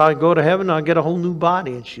great because I'll go to heaven and I'll get a whole new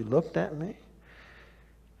body. And she looked at me.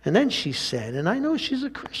 And then she said, and I know she's a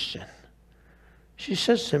Christian. She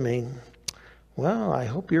says to me, well, I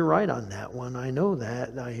hope you're right on that one. I know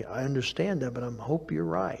that. I understand that, but I hope you're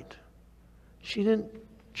right. She didn't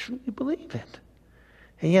truly believe it.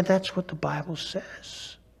 And yet that's what the Bible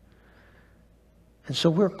says. And so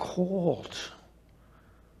we're called.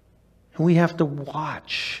 And we have to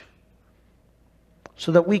watch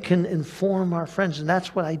so that we can inform our friends. And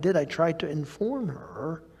that's what I did. I tried to inform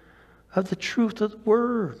her of the truth of the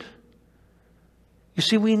Word. You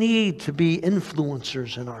see, we need to be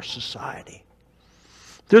influencers in our society.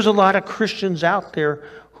 There's a lot of Christians out there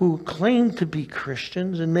who claim to be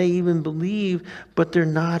Christians and may even believe, but they're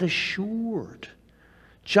not assured.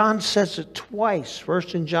 John says it twice.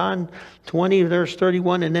 First in John 20, verse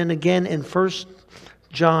 31, and then again in 1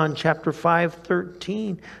 John chapter 5,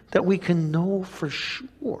 13, that we can know for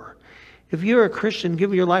sure. If you're a Christian,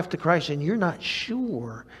 give your life to Christ, and you're not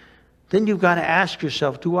sure, then you've got to ask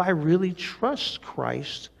yourself, do I really trust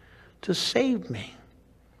Christ to save me?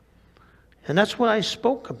 And that's what I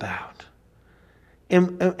spoke about.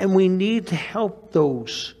 And we need to help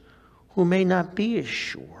those who may not be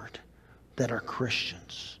assured that are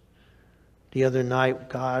Christians. The other night,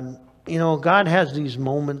 God has these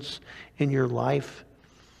moments in your life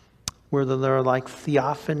where they're like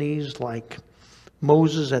theophanies, like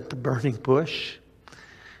Moses at the burning bush.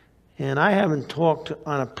 And I haven't talked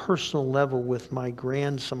on a personal level with my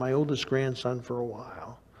grandson, my oldest grandson, for a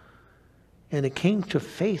while. And it came to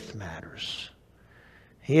faith matters.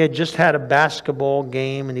 He had just had a basketball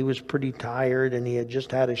game and he was pretty tired, and he had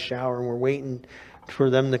just had a shower, and we're waiting for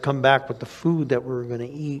them to come back with the food that we were going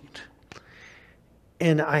to eat.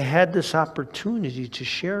 And I had this opportunity to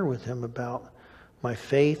share with him about my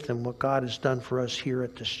faith and what God has done for us here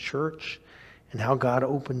at this church and how God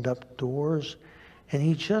opened up doors. And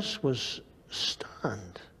he just was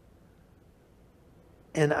stunned.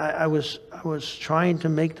 And I was trying to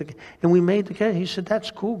and we made the cake. He said,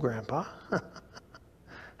 "That's cool, Grandpa."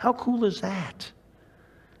 How cool is that?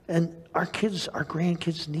 And our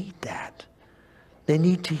grandkids need that. They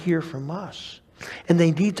need to hear from us. And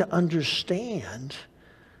they need to understand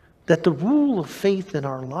that the rule of faith in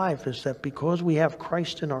our life is that because we have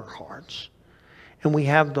Christ in our hearts and we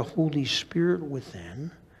have the Holy Spirit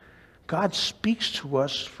within, God speaks to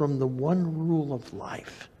us from the one rule of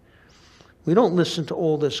life. We don't listen to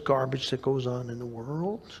all this garbage that goes on in the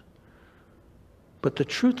world. But the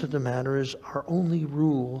truth of the matter is our only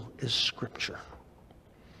rule is Scripture.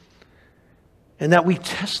 And that we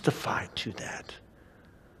testify to that.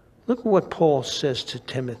 Look at what Paul says to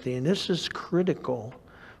Timothy, and this is critical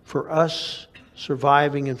for us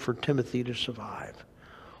surviving and for Timothy to survive.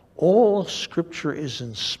 All Scripture is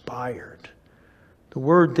inspired. The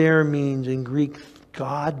word there means in Greek,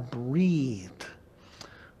 God-breathed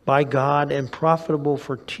by God and profitable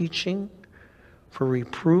for teaching, for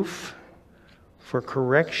reproof, for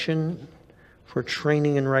correction, for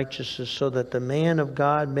training in righteousness, so that the man of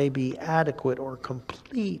God may be adequate or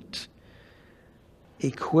complete,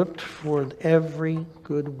 equipped for every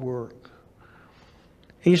good work.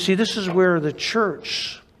 And you see, this is where the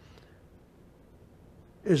church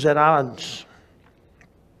is at odds.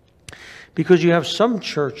 Because you have some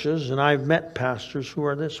churches, and I've met pastors who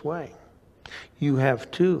are this way. You have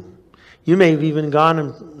too. You may have even gone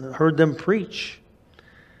and heard them preach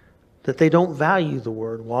that they don't value the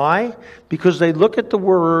Word. Why? Because they look at the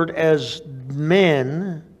Word as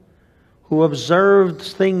men who observed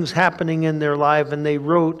things happening in their life and they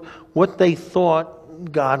wrote what they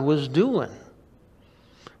thought God was doing.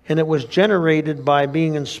 And it was generated by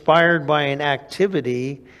being inspired by an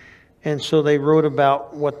activity, and so they wrote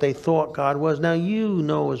about what they thought God was. Now you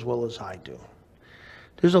know as well as I do.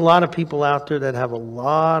 There's a lot of people out there that have a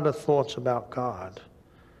lot of thoughts about God,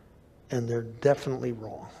 and they're definitely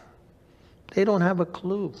wrong. They don't have a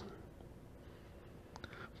clue.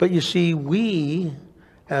 But you see, we,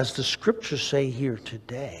 as the Scriptures say here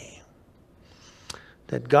today,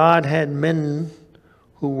 that God had men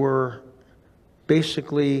who were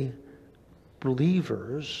basically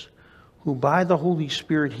believers who by the Holy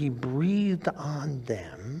Spirit He breathed on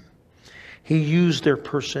them. He used their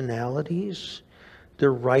personalities,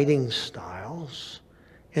 their writing styles,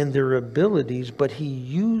 and their abilities, but He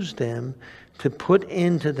used them to put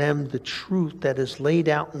into them the truth that is laid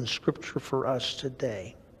out in Scripture for us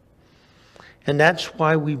today. And that's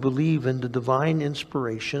why we believe in the divine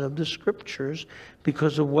inspiration of the Scriptures,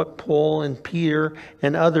 because of what Paul and Peter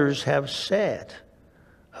and others have said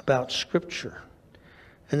about Scripture.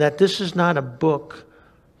 And that this is not a book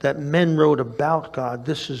that men wrote about God.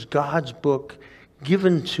 This is God's book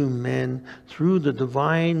given to men through the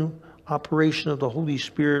divine operation of the Holy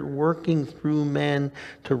Spirit working through men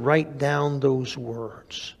to write down those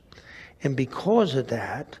words. And because of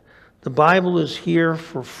that, the Bible is here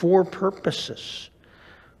for 4 purposes.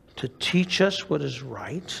 To teach us what is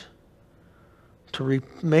right, to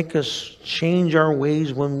make us change our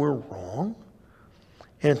ways when we're wrong,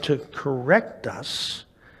 and to correct us,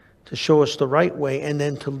 to show us the right way, and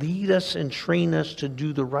then to lead us and train us to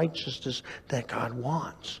do the righteousness that God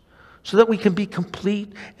wants, so that we can be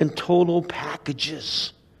complete and total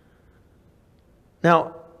packages.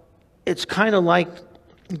 Now, it's kind of like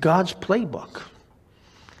God's playbook.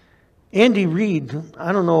 Andy Reid,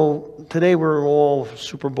 I don't know, today we're all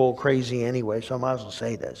Super Bowl crazy anyway, so I might as well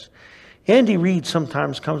say this. Andy Reid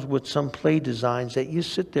sometimes comes with some play designs that you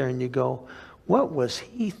sit there and you go, what was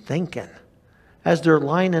he thinking? As they're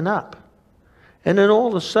lining up. And then all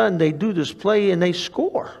of a sudden they do this play and they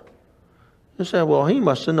score. You say, well, he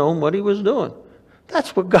must have known what he was doing.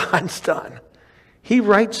 That's what God's done. He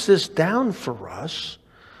writes this down for us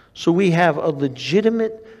so we have a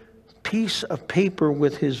legitimate piece of paper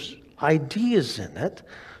with His ideas in it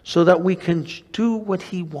so that we can do what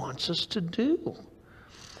He wants us to do.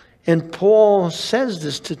 And Paul says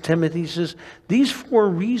this to Timothy. He says, these 4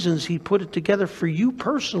 reasons he put it together for you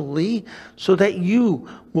personally so that you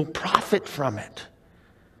will profit from it.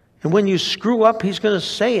 And when you screw up, he's going to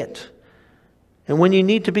say it. And when you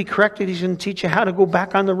need to be corrected, he's going to teach you how to go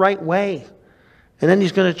back on the right way. And then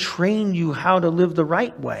he's going to train you how to live the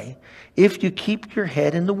right way if you keep your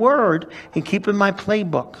head in the Word and keep in my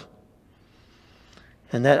playbook.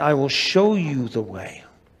 And that I will show you the way.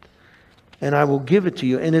 And I will give it to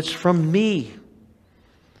you. And it's from me.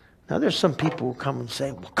 Now there's some people who come and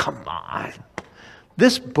say, well, come on.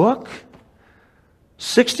 This book,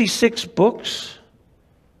 66 books.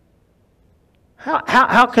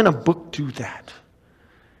 How can a book do that?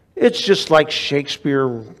 It's just like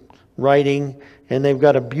Shakespeare writing, and they've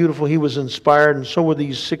got a beautiful, he was inspired, and so were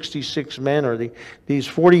these 66 men, or these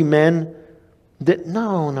 40 men.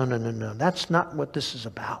 No. That's not what this is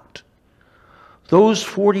about. Those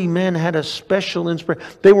 40 men had a special inspiration.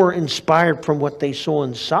 They were inspired from what they saw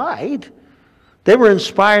inside. They were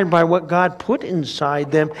inspired by what God put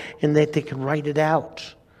inside them and that they could write it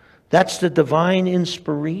out. That's the divine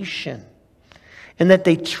inspiration. And that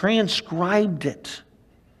they transcribed it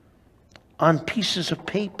on pieces of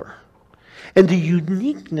paper. And the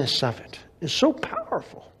uniqueness of it is so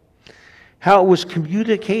powerful. How it was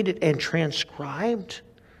communicated and transcribed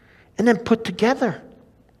and then put together.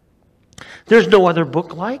 There's no other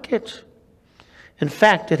book like it. In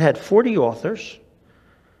fact, it had 40 authors,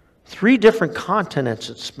 3 different continents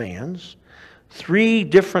it spans, 3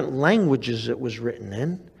 different languages it was written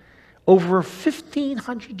in, over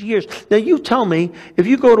 1,500 years. Now you tell me, if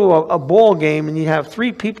you go to a ball game and you have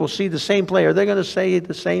 3 people see the same play, are they going to say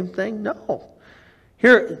the same thing? No.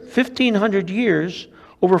 Here, 1,500 years,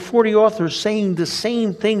 over 40 authors saying the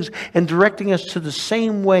same things and directing us to the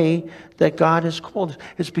same way that God has called us.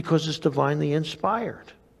 It's because it's divinely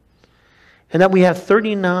inspired. And that we have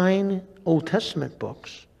 39 Old Testament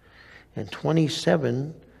books and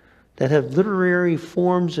 27 that have literary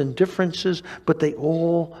forms and differences, but they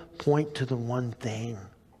all point to the one thing.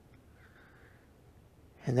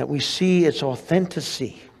 And that we see its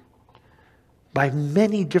authenticity by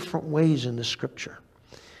many different ways in the Scripture.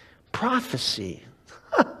 Prophecy.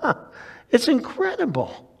 It's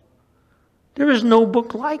incredible. There is no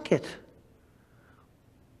book like it.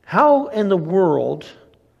 How in the world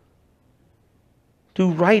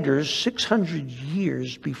do writers 600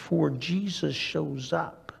 years before Jesus shows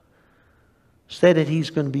up say that he's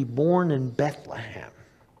going to be born in Bethlehem?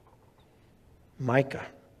 Micah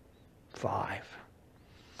 5.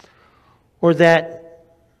 Or that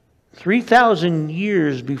 3,000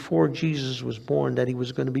 years before Jesus was born, that he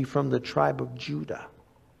was going to be from the tribe of Judah.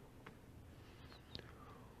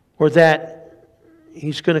 Or that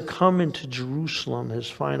he's going to come into Jerusalem his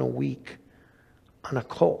final week on a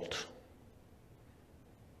colt.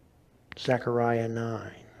 Zechariah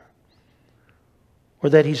 9. Or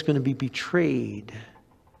that he's going to be betrayed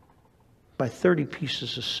by 30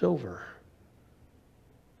 pieces of silver,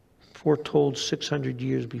 foretold 600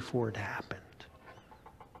 years before it happened.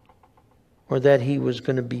 Or that he was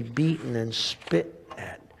going to be beaten and spit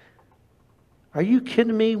at. Are you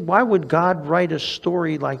kidding me? Why would God write a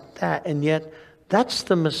story like that? And yet, that's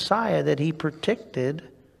the Messiah that he predicted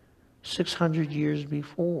 600 years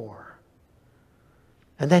before.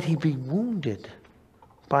 And that he'd be wounded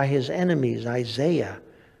by his enemies, Isaiah,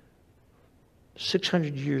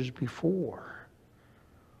 600 years before.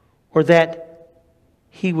 Or that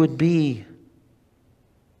he would be,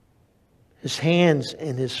 his hands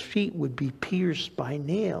and his feet would be pierced by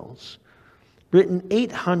nails. Written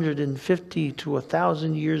 850 to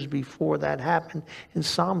 1,000 years before that happened in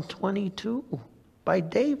Psalm 22 by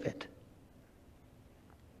David.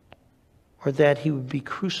 Or that he would be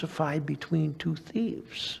crucified between 2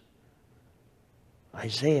 thieves.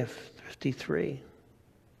 Isaiah 53.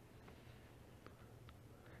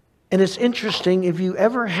 And it's interesting, if you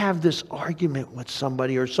ever have this argument with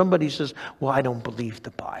somebody, or somebody says, well, I don't believe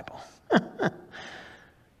the Bible.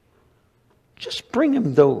 Just bring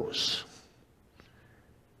him those.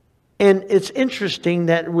 And it's interesting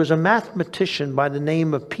that there was a mathematician by the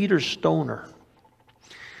name of Peter Stoner.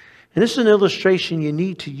 And this is an illustration you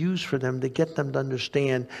need to use for them to get them to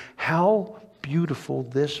understand how beautiful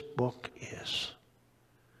this book is.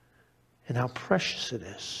 And how precious it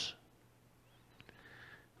is.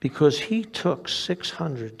 Because he took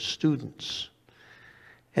 600 students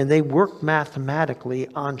and they worked mathematically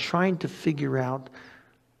on trying to figure out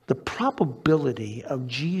the probability of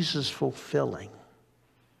Jesus fulfilling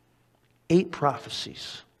 8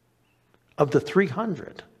 prophecies of the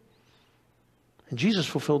 300. And Jesus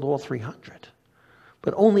fulfilled all 300,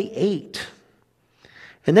 but only 8.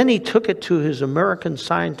 And then he took it to his American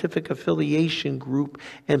Scientific Affiliation group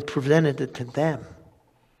and presented it to them.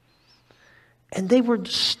 And they were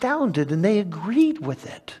astounded and they agreed with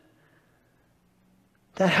it.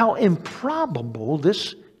 That how improbable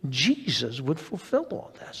this Jesus would fulfill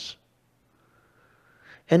all this.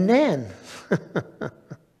 And then,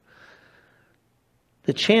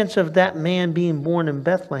 the chance of that man being born in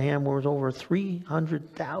Bethlehem was over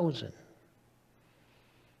 300,000.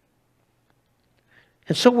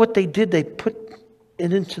 And so what they did, they put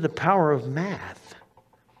it into the power of math.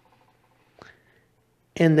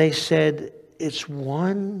 And they said, it's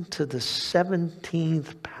 1 to the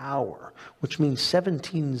 17th power, which means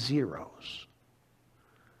 17 zeros.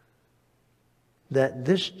 That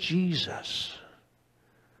this Jesus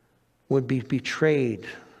would be betrayed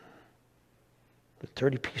with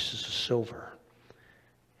 30 pieces of silver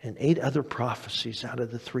and 8 other prophecies out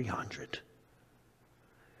of the 300.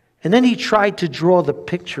 And then he tried to draw the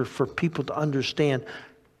picture for people to understand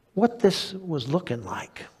what this was looking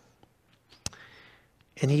like.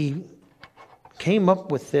 And he came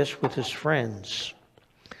up with this with his friends,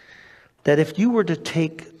 that if you were to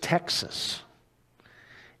take Texas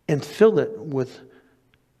and fill it with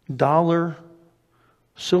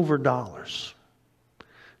silver dollars,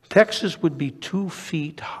 Texas would be 2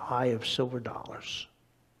 feet high of silver dollars.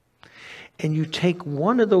 And you take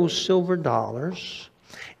one of those silver dollars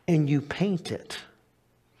and you paint it.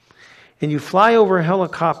 And you fly over a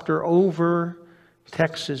helicopter over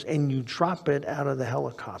Texas and you drop it out of the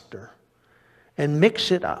helicopter and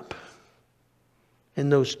mix it up in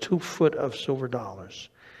those 2 foot of silver dollars.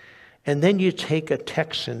 And then you take a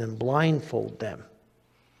Texan and blindfold them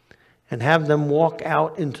and have them walk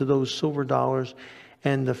out into those silver dollars.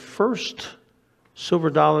 And the first silver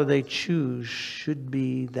dollar they choose should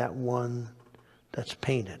be that one that's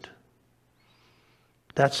painted.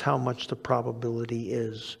 That's how much the probability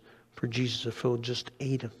is for Jesus to fill just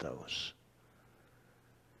 8 of those.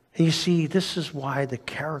 And you see, this is why the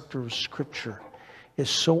character of Scripture is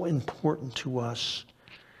so important to us,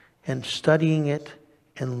 and studying it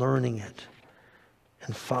and learning it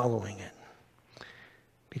and following it.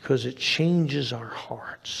 Because it changes our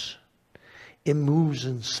hearts. It moves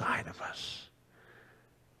inside of us.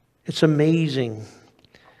 It's amazing.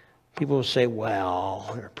 People will say,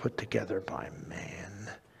 well, they're put together by man.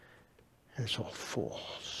 And it's all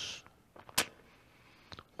false.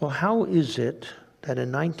 Well, how is it that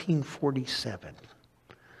in 1947,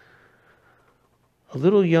 a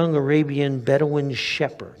little young Arabian Bedouin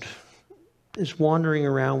shepherd is wandering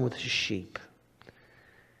around with his sheep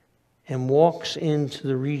and walks into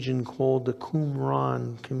the region called the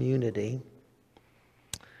Qumran community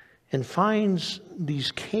and finds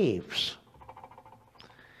these caves.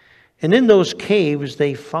 And in those caves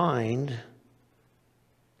they find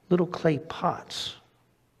little clay pots.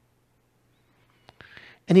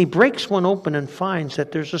 And he breaks one open and finds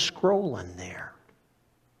that there's a scroll in there.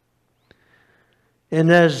 And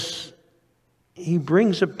as he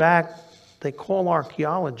brings it back, they call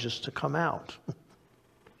archaeologists to come out.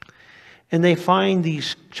 And they find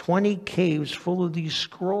these 20 caves full of these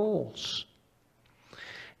scrolls.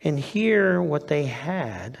 And here what they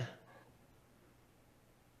had,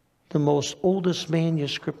 the most oldest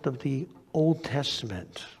manuscript of the Old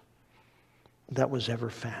Testament that was ever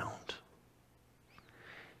found.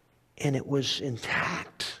 And it was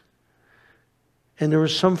intact. And there were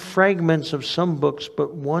some fragments of some books,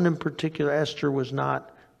 but one in particular, Esther, was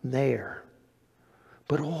not there.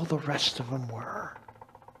 But all the rest of them were.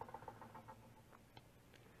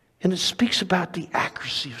 And it speaks about the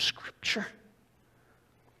accuracy of Scripture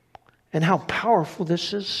and how powerful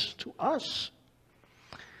this is to us.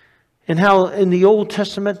 And how in the Old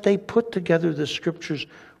Testament they put together the Scriptures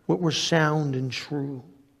what were sound and true.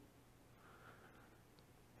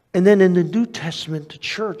 And then in the New Testament, the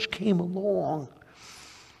church came along.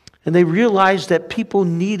 And they realized that people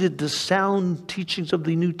needed the sound teachings of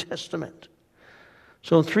the New Testament.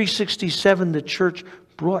 So in 367, the church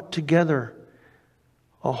brought together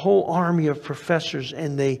a whole army of professors,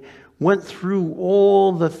 and they went through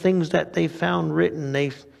all the things that they found written.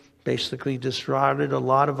 They basically discarded a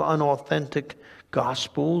lot of unauthentic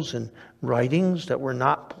gospels and writings that were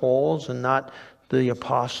not Paul's and not the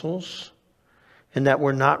apostles, and that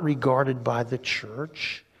were not regarded by the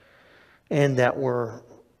church, and that were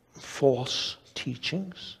false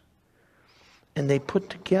teachings. And they put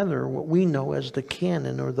together what we know as the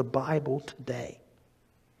canon or the Bible today.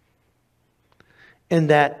 And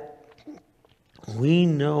that we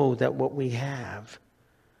know that what we have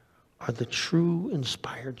are the true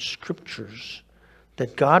inspired Scriptures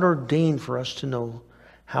that God ordained for us to know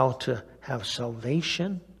how to have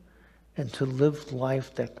salvation and to live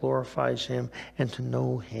life that glorifies Him and to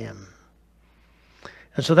know Him.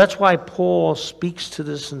 And so that's why Paul speaks to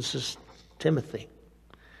this and says, Timothy,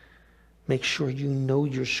 make sure you know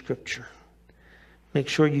your Scripture. Make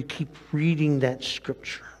sure you keep reading that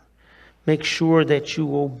Scripture. Make sure that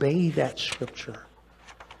you obey that Scripture,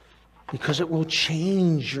 because it will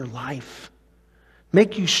change your life.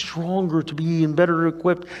 Make you stronger to be and better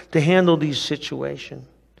equipped to handle these situations.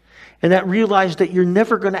 And that realize that you're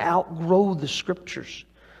never going to outgrow the Scriptures.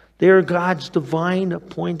 They are God's divine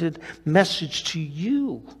appointed message to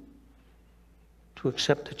you to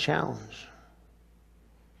accept the challenge.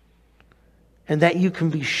 And that you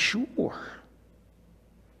can be sure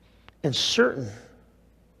and certain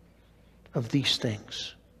of these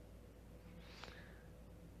things.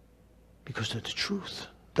 Because of the truth.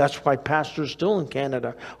 That's why pastors still in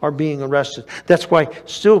Canada are being arrested. That's why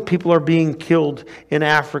still people are being killed in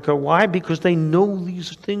Africa. Why? Because they know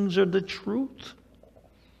these things are the truth.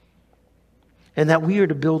 And that we are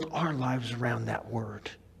to build our lives around that word.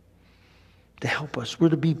 to help us. We're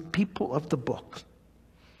to be people of the book,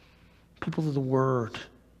 people of the Word,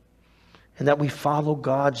 and that we follow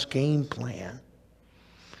God's game plan,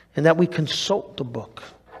 and that we consult the book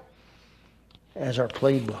as our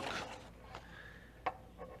playbook,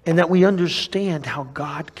 and that we understand how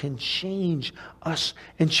God can change us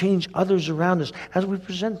and change others around us as we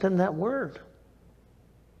present them that Word.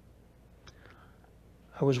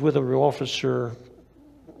 I was with a officer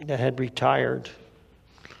that had retired.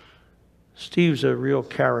 Steve's a real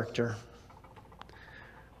character.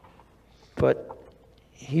 But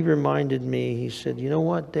he reminded me, he said, you know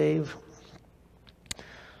what, Dave?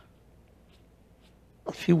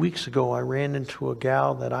 A few weeks ago, I ran into a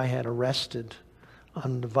gal that I had arrested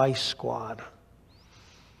on the Vice Squad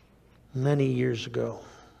many years ago.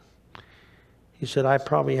 He said, I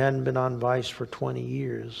probably hadn't been on Vice for 20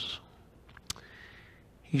 years.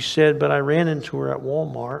 He said, but I ran into her at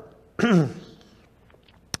Walmart. And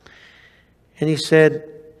he said,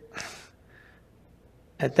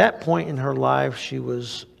 at that point in her life, she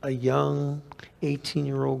was a young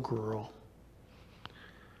 18-year-old girl,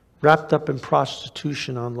 wrapped up in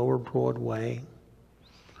prostitution on Lower Broadway.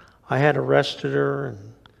 I had arrested her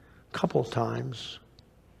a couple times.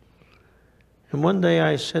 And one day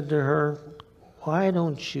I said to her, why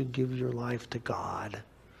don't you give your life to God?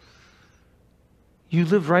 You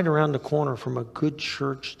live right around the corner from a good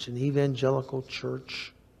church. It's an evangelical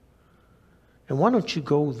church. And why don't you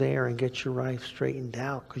go there and get your life straightened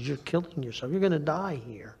out? Because you're killing yourself. You're going to die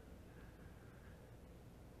here.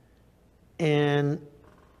 And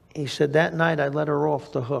he said that night I let her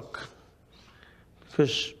off the hook,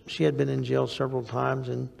 because she had been in jail several times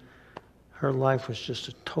and her life was just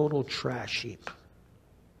a total trash heap.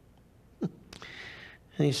 And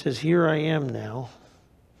he says, here I am now,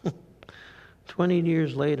 20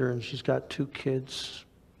 years later, and she's got 2 kids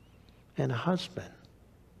and a husband.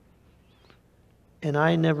 And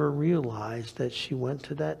I never realized that she went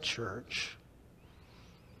to that church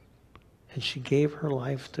and she gave her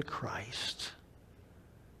life to Christ.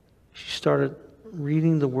 She started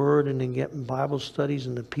reading the Word and then getting Bible studies,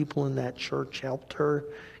 and the people in that church helped her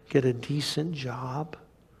get a decent job,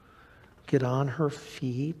 get on her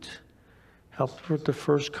feet, helped her with the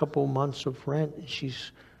first couple months of rent. And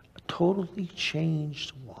she's a totally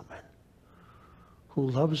changed woman who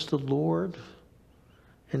loves the Lord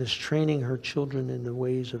and is training her children in the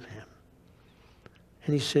ways of Him.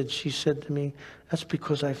 And she said to me, that's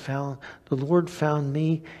because the Lord found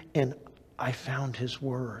me and I found His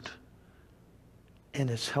Word. And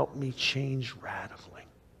it's helped me change radically.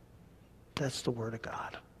 That's the Word of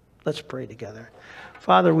God. Let's pray together.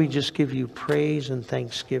 Father, we just give you praise and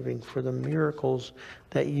thanksgiving for the miracles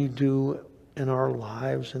that you do in our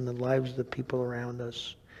lives and the lives of the people around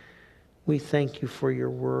us. We thank you for your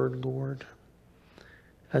Word, Lord,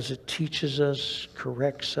 as it teaches us,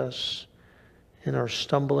 corrects us in our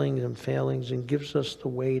stumblings and failings, and gives us the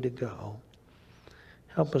way to go.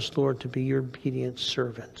 Help us, Lord, to be your obedient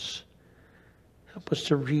servants. Help us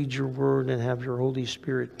to read your Word and have your Holy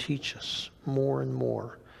Spirit teach us more and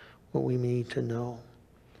more what we need to know.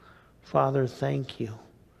 Father, thank you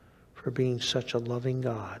for being such a loving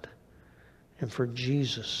God, and for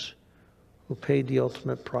Jesus, who paid the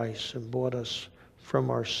ultimate price and bought us from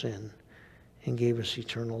our sin and gave us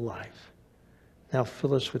eternal life. Now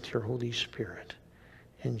fill us with your Holy Spirit.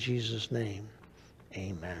 In Jesus' name,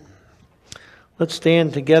 amen. Let's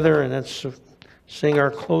stand together and let's sing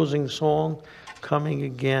our closing song, Coming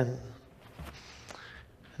Again.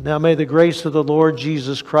 Now may the grace of the Lord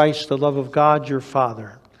Jesus Christ, the love of God your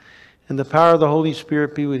Father, and the power of the Holy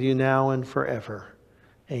Spirit be with you now and forever.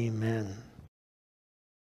 Amen.